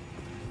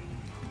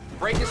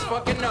 Break his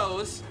fucking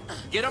nose.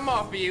 Get him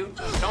off of you.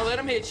 Don't let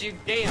him hit you.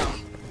 Damn.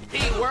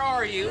 Pete, where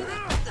are you?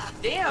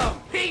 Damn.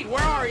 Pete,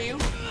 where are you?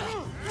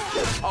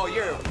 Oh,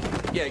 you're...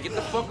 Yeah, get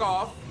the fuck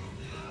off.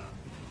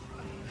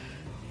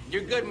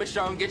 You're good,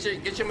 Michonne. Get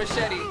your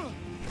machete.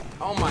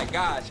 Oh my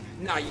gosh.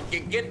 Nah, you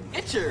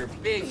get your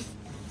big.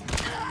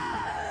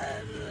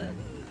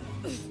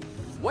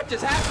 What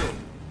just happened?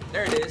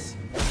 There it is.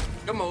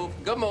 Good move.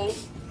 Good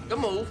move. Good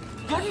move.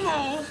 Good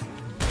move.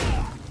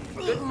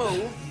 Good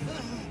move.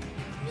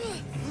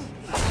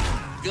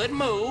 Good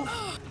move.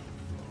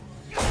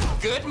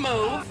 Good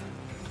move.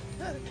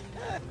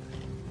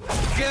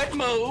 Good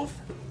move.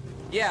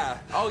 Yeah.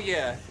 Oh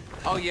yeah.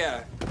 Oh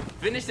yeah.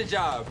 Finish the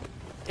job.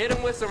 Hit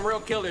him with some real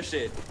killer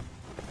shit.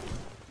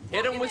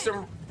 Hit him with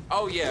some...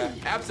 Oh, yeah.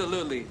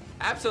 Absolutely.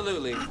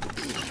 Absolutely.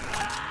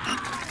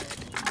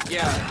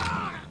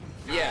 Yeah.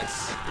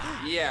 Yes.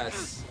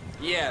 Yes.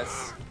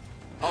 Yes.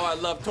 Oh, I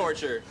love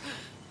torture.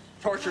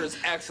 Torture is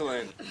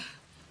excellent.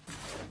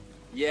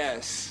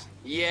 Yes.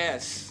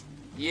 Yes.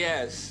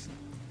 Yes.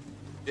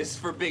 This is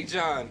for Big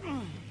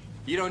John.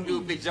 You don't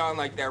do Big John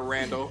like that,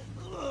 Randall.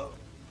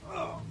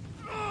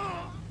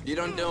 You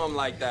don't do him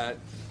like that.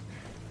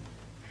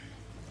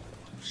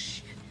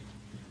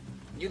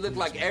 You look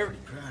like every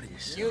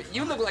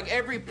you look like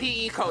every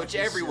PE coach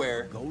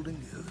everywhere. Golden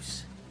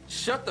goose.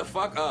 Shut the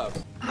fuck up.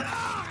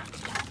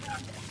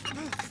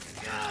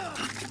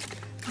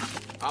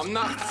 I'm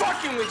not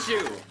fucking with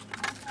you.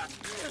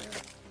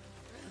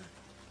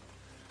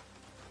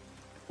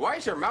 Why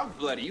is your mouth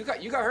bloody? You got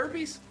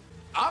herpes?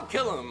 I'll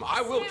kill him.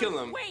 I will kill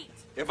him. Wait.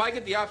 If I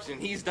get the option,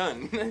 he's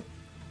done.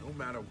 No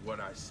matter what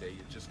I say,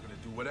 you're just gonna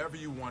do whatever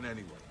you want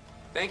anyway.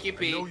 Thank you,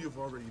 Pete. I know you've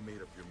already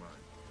made up your mind.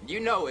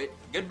 You know it.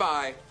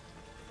 Goodbye.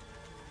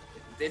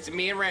 It's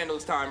me and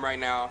Randall's time right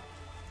now.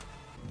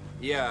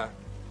 Yeah.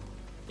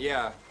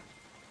 Yeah.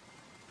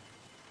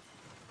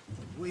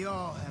 We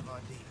all have our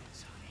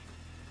demons, honey.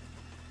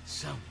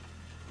 Some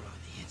are on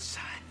the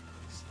inside.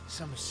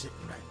 Some are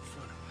sitting right in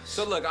front of us.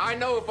 So look, I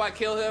know if I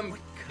kill him,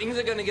 things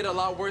are gonna get a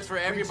lot worse for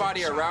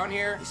everybody around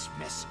here. This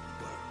messy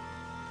world.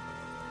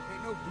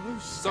 Ain't no blue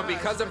skies. So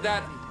because of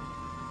that,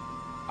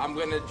 I'm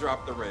gonna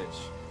drop the wrench.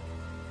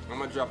 I'm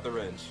gonna drop the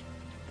wrench.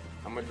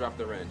 I'm gonna drop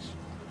the wrench.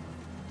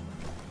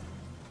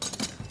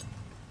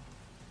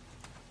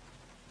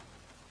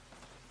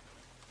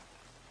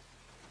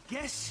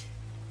 Guess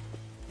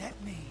that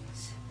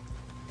means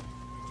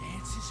the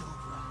dance is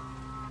over.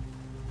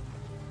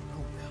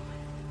 Oh well.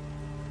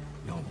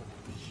 No one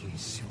will be here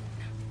soon.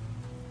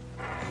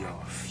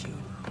 Your funeral.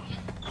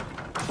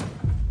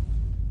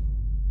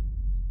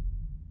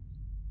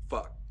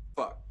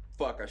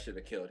 Fuck, I should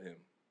have killed him.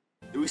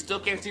 We still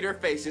can't see their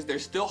faces. They're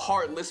still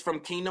heartless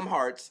from Kingdom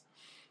Hearts.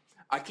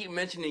 I keep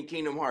mentioning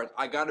Kingdom Hearts.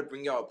 I gotta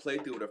bring y'all a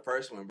playthrough of the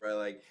first one, bro.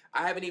 Like,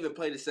 I haven't even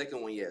played the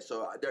second one yet,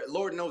 so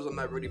Lord knows I'm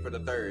not ready for the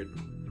third.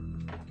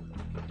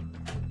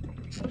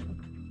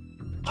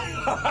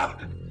 That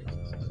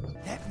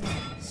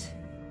means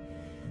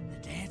the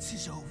dance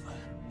is over.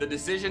 The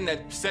decision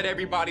that set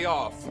everybody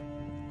off.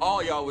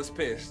 All y'all was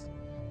pissed.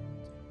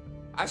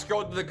 I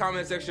scrolled through the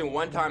comment section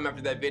one time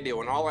after that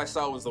video, and all I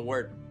saw was the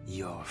word.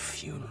 Your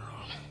funeral.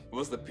 It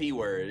was the P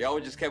word. Y'all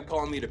just kept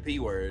calling me the P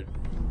word.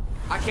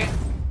 I can't.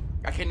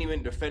 I can't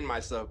even defend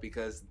myself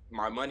because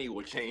my money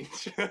will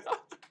change.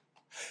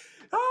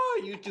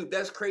 Oh, YouTube,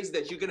 that's crazy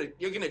that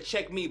you're gonna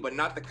check me, but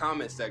not the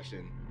comment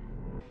section.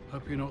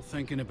 Hope you're not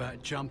thinking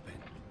about jumping.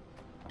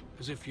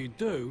 Because if you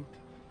do,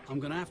 I'm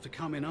gonna have to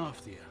come in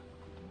after you.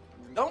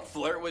 Don't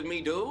flirt with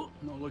me, dude.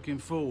 Not looking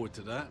forward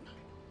to that.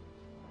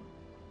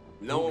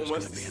 No one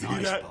wants to see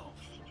that.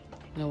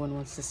 No one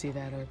wants to see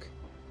that, Oak.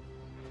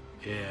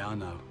 Yeah, I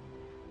know.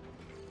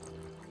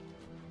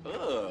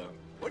 Ugh,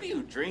 what are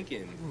you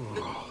drinking?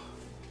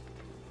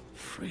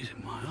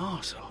 Freezing my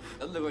ass off.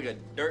 That look like a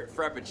dirt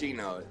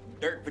frappuccino.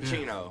 Dirt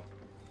Pacino. Yeah.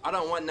 I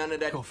don't want none of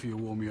that. Coffee will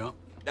warm you up.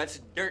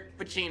 That's dirt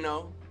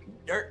Pacino.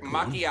 Dirt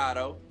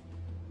macchiato.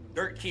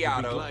 Dirt chiato.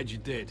 I'll be glad you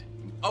did.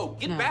 Oh,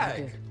 get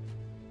back.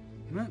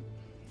 No,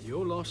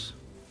 your loss.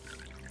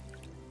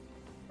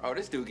 Oh,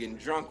 this dude getting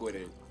drunk with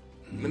it.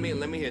 Let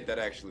me hit that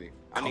actually.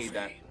 I need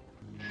that.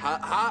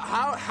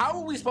 How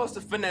are we supposed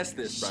to finesse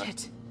this, bro?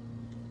 Shit.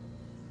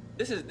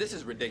 This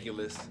is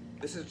ridiculous.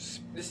 This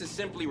is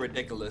simply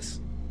ridiculous.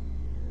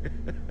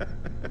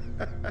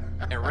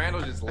 And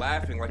Randall's just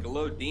laughing like a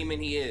little demon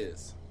he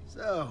is.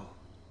 So,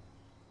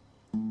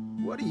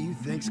 what do you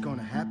think's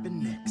gonna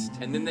happen next?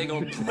 And then they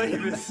gonna play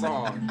this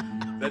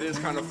song. That is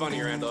kind of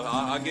funny, Randall.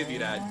 I'll give you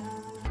that.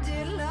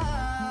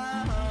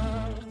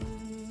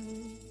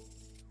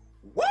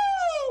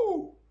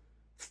 Woo!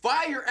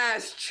 Fire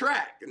ass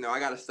track. No, I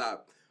gotta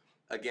stop.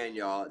 Again,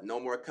 y'all,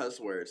 no more cuss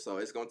words. So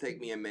it's gonna take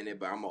me a minute,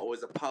 but I'm gonna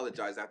always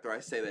apologize after I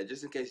say that,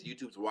 just in case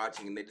YouTube's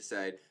watching and they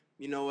decide,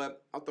 you know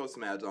what? I'll throw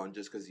some ads on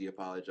just because he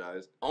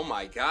apologized. Oh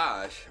my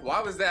gosh.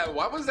 Why was that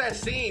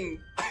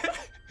scene?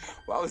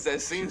 Why was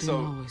that scene so...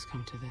 always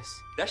come to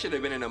this. That should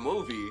have been in a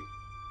movie.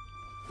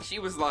 She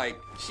was like,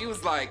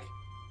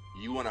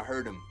 you want to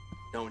hurt him,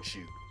 don't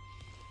you?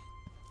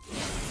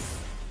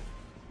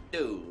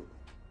 Dude,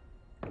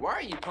 why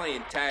are you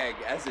playing tag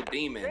as a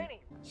demon? Granny.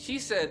 She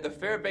said the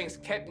Fairbanks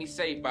kept me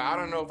safe, but I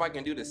don't know if I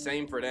can do the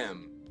same for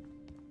them.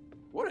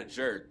 What a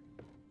jerk.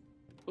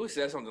 Who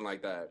says something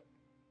like that?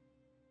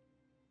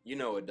 You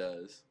know it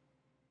does.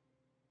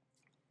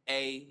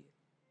 A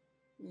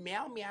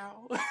meow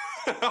meow.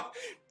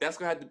 That's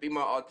gonna have to be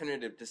my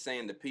alternative to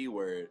saying the P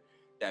word.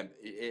 That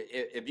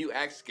if you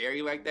act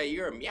scary like that,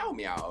 you're a meow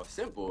meow.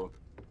 Simple.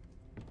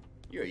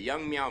 You're a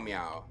young meow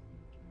meow.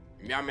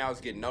 Meow meows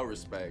get no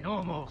respect.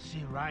 Normal,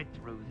 see right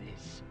through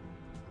this.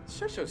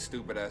 Shut your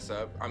stupid ass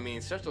up. I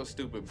mean, shut your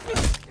stupid.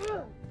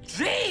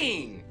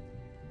 Dang!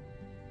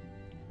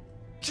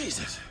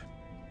 Jesus.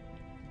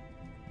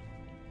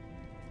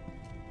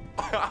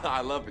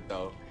 I love it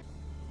though.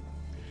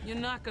 You're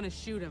not gonna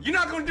shoot him. You're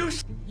not gonna do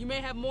You may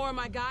have more of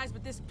my guys,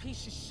 but this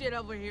piece of shit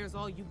over here is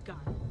all you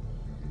got.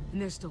 And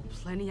there's still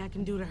plenty I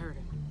can do to hurt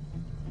him.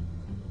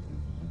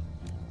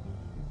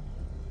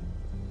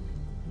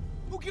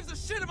 Who gives a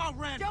shit about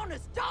Randall?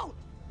 Jonas, don't!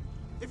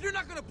 If you're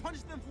not gonna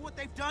punish them for what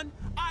they've done,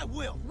 I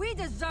will. We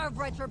deserve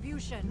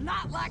retribution,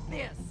 not like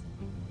this.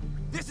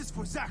 This is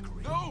for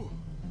Zachary. No!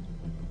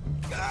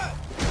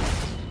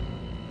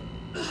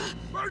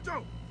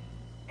 Berto!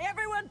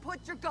 Everyone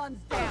put your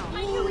guns down.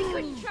 I knew we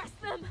couldn't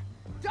trust them.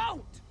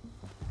 Don't!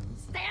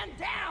 Stand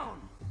down!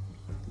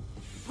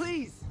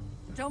 Please,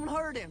 don't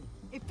hurt him.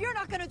 If you're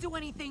not gonna do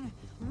anything,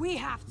 we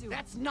have to.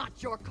 That's not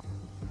your call.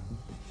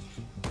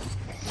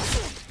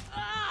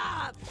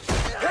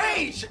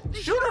 Hey,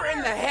 shoot her in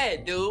the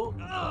head, dude.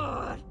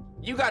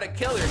 You gotta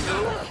kill her,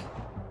 dude.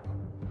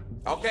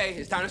 Okay,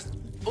 it's time to...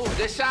 Ooh,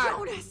 good shot.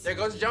 Jonas. There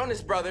goes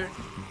Jonas, brother.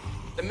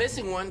 The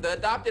missing one, the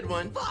adopted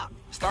one.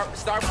 Start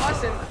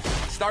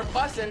bussing. Start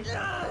bussing.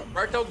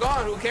 Berto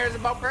gone. Who cares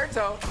about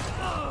Berto?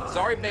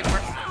 Sorry, Big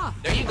Berto.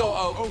 There you go,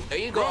 Oak. There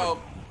you go,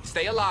 Oak.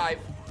 Stay alive.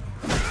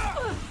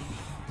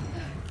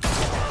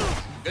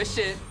 Good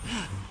shit.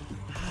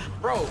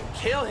 Bro,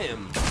 kill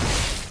him.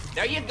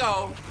 There you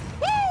go.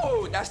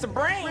 Woo! That's the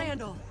brain.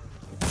 Randall.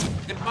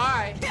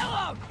 Goodbye. Kill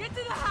him! Get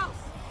to the house!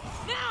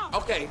 Now!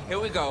 Okay, here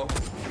we go.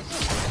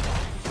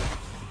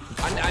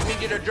 I need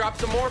you to drop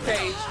some more,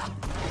 Paige.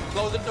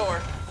 Close the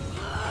door.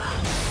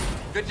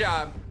 Good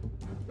job.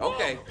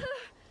 Okay.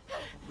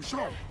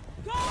 Michonne.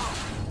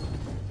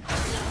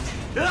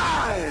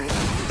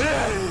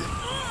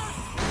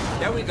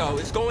 There we go.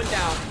 It's going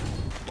down.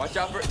 Watch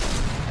out for...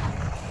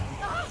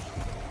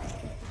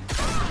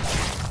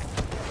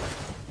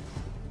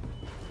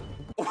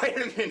 Wait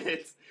a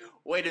minute.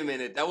 Wait a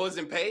minute. That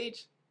wasn't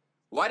Paige?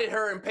 Why did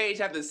her and Paige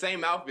have the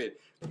same outfit?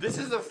 This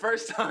is the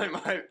first time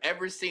I've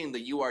ever seen the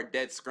 "You Are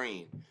Dead"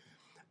 screen.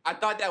 I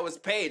thought that was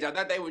Paige. I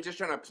thought they were just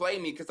trying to play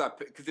me because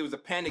it was a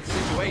panic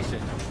situation.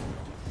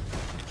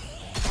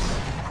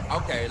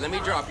 Okay, let me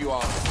drop you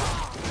off.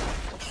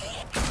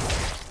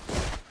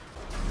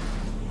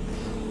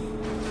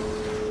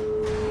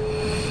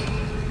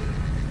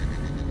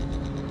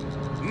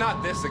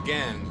 Not this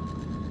again.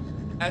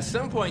 At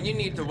some point, you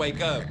need to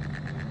wake up.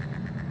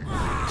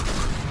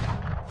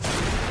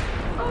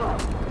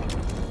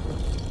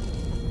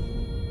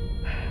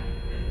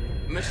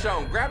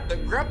 Michonne, grab the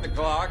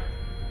Glock.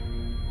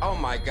 Oh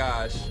my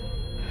gosh.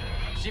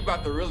 She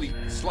about to really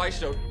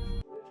slice your...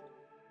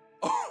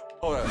 Oh,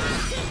 hold up.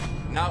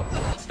 No,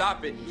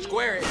 stop it.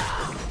 Square it.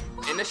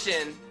 In the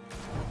shin.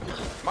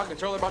 My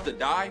controller about to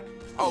die?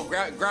 Oh,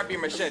 grab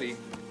your machete.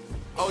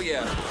 Oh,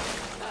 yeah.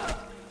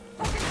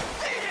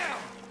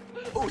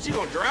 Oh, she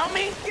gonna drown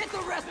me? Get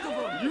the rest of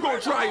them! You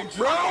gonna try and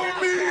drown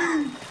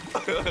me?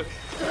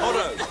 Hold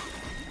up.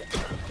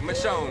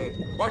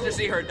 Michonne, watch her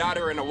see her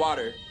daughter in the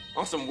water.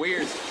 On some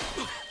weird.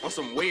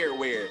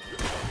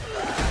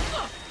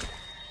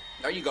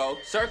 There you go.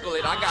 Circle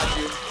it. I got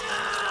you.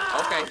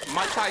 Okay,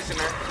 Mike Tyson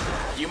her.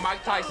 You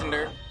Mike Tyson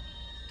her.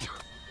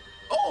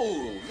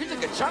 Oh, you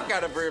took a chunk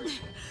out of her.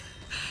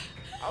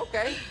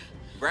 Okay,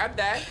 grab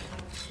that.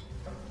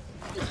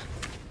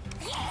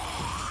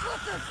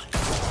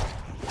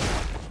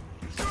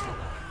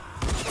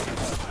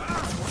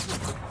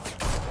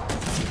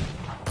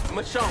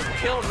 Michonne,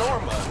 kill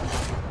Norma.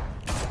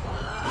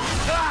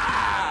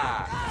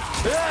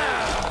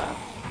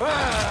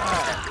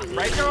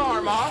 Break your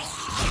arm off.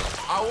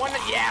 I wanna,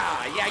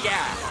 yeah.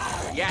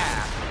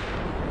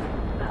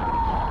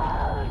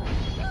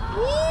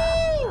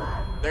 Woo!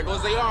 There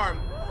goes the arm.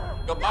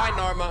 Goodbye,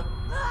 Norma.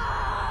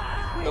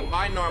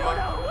 Goodbye,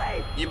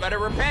 Norma. You better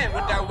repent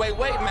with that wait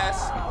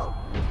mess.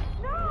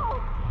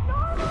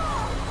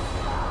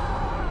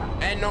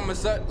 And Norma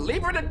said,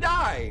 leave her to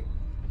die.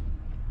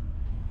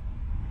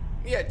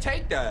 Yeah,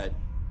 take that.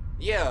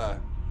 Yeah.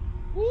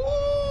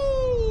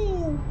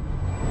 Woo!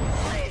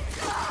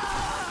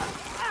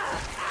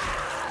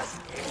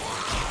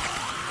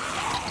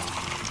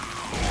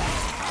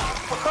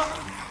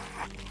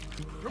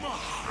 Come on.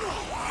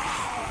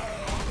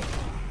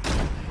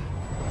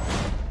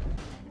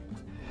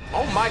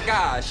 Oh my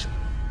gosh.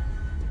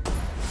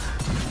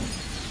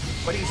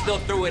 But he still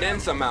threw it in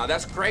somehow.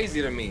 That's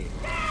crazy to me.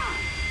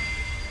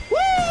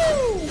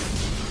 Woo!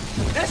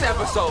 This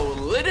episode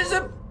lit as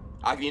a...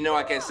 You know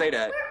I can't say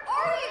that. Where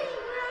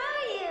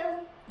are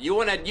you?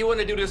 You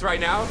wanna do this right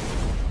now?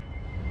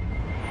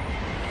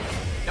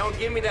 Don't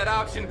give me that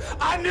option.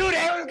 I knew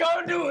they was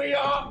gonna do it,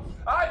 y'all.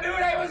 I knew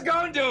they was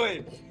gonna do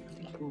it.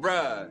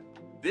 Bruh,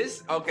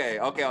 this, okay.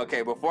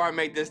 Before I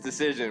make this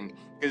decision,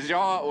 cause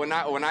y'all, when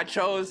I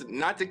chose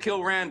not to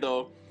kill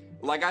Randall,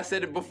 like I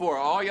said it before,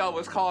 all y'all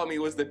was calling me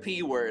was the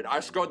P word. I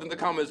scrolled in the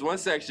comments one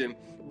section.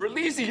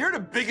 Berleezy, you're the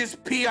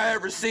biggest P I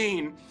ever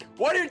seen.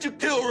 Why didn't you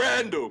kill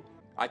Randall?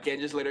 I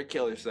can't just let her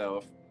kill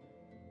herself.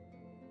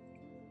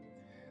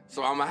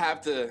 So I'm gonna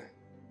have to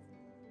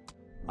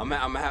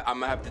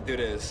do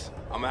this.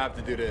 I'm gonna have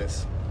to do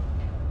this.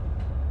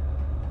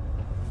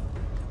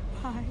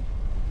 Hi.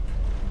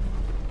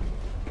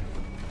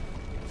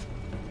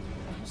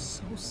 I'm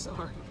so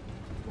sorry.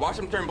 Watch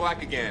him turn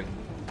black again.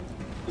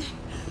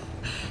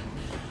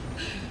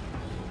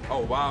 Oh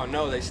wow,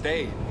 no, they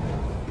stayed.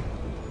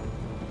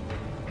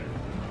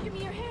 Give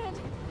me your hand.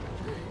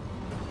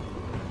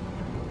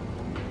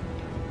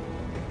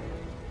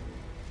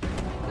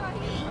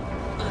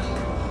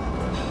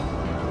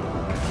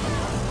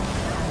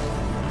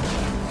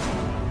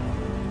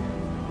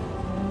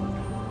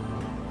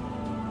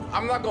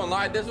 I'm not gonna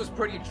lie, this was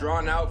pretty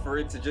drawn out for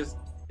it to just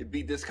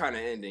be this kind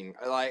of ending.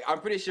 Like, I'm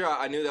pretty sure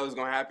I knew that was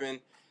gonna happen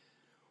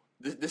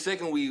the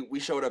second we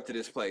showed up to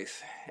this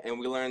place and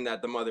we learned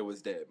that the mother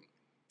was dead.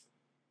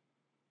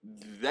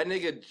 That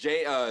nigga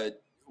Jay,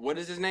 what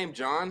is his name,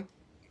 John?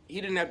 He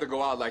didn't have to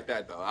go out like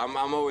that though. I'm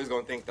always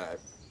gonna think that.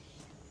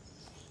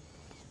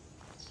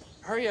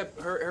 Hurry up,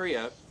 hurry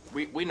up.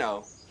 We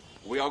know.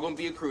 We all gonna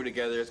be a crew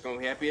together. It's gonna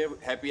be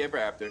happy ever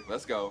after.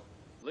 Let's go.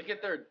 Look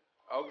at their,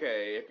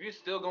 okay, if you're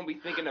still gonna be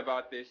thinking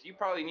about this, you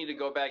probably need to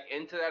go back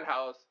into that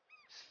house,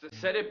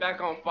 set it back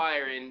on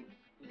fire and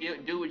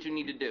do what you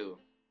need to do.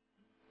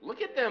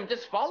 Look at them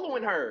just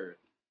following her.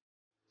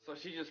 So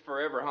she's just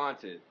forever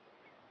haunted.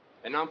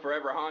 And I'm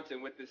forever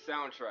haunted with this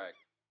soundtrack.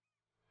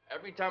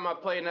 Every time I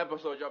play an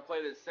episode, y'all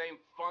play the same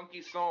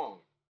funky song.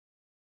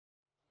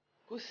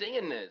 Who's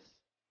singing this?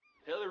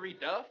 Hillary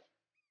Duff?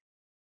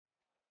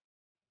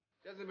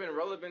 She hasn't been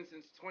relevant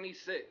since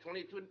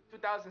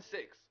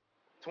 2006.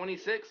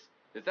 26?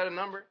 Is that a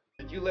number?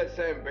 Did you let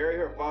Sam bury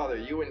her father?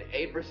 You and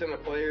 8%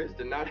 of players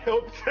did not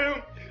help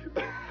him?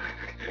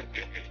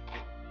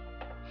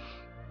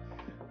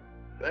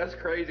 That's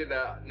crazy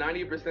that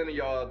 90% of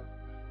y'all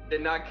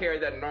did not care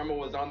that Norma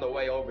was on the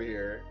way over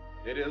here.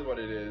 It is what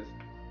it is.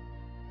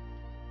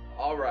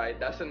 Alright,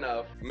 that's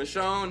enough.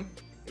 Michonne,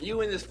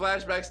 you in this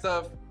flashback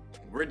stuff,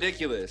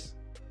 ridiculous.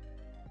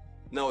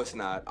 No, it's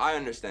not. I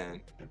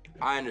understand.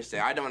 I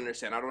don't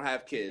understand. I don't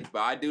have kids,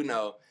 but I do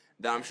know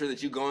that I'm sure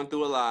that you're going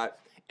through a lot.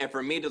 And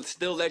for me to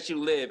still let you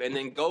live and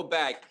then go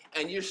back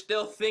and you're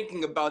still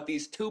thinking about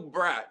these two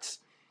brats.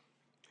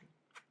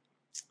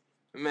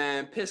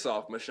 Man, piss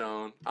off,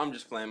 Michonne. I'm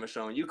just playing,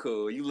 Michonne. You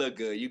cool. You look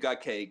good. You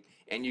got cake.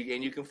 And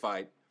you can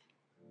fight.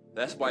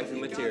 That's wifey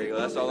material.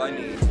 That's all I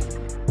need.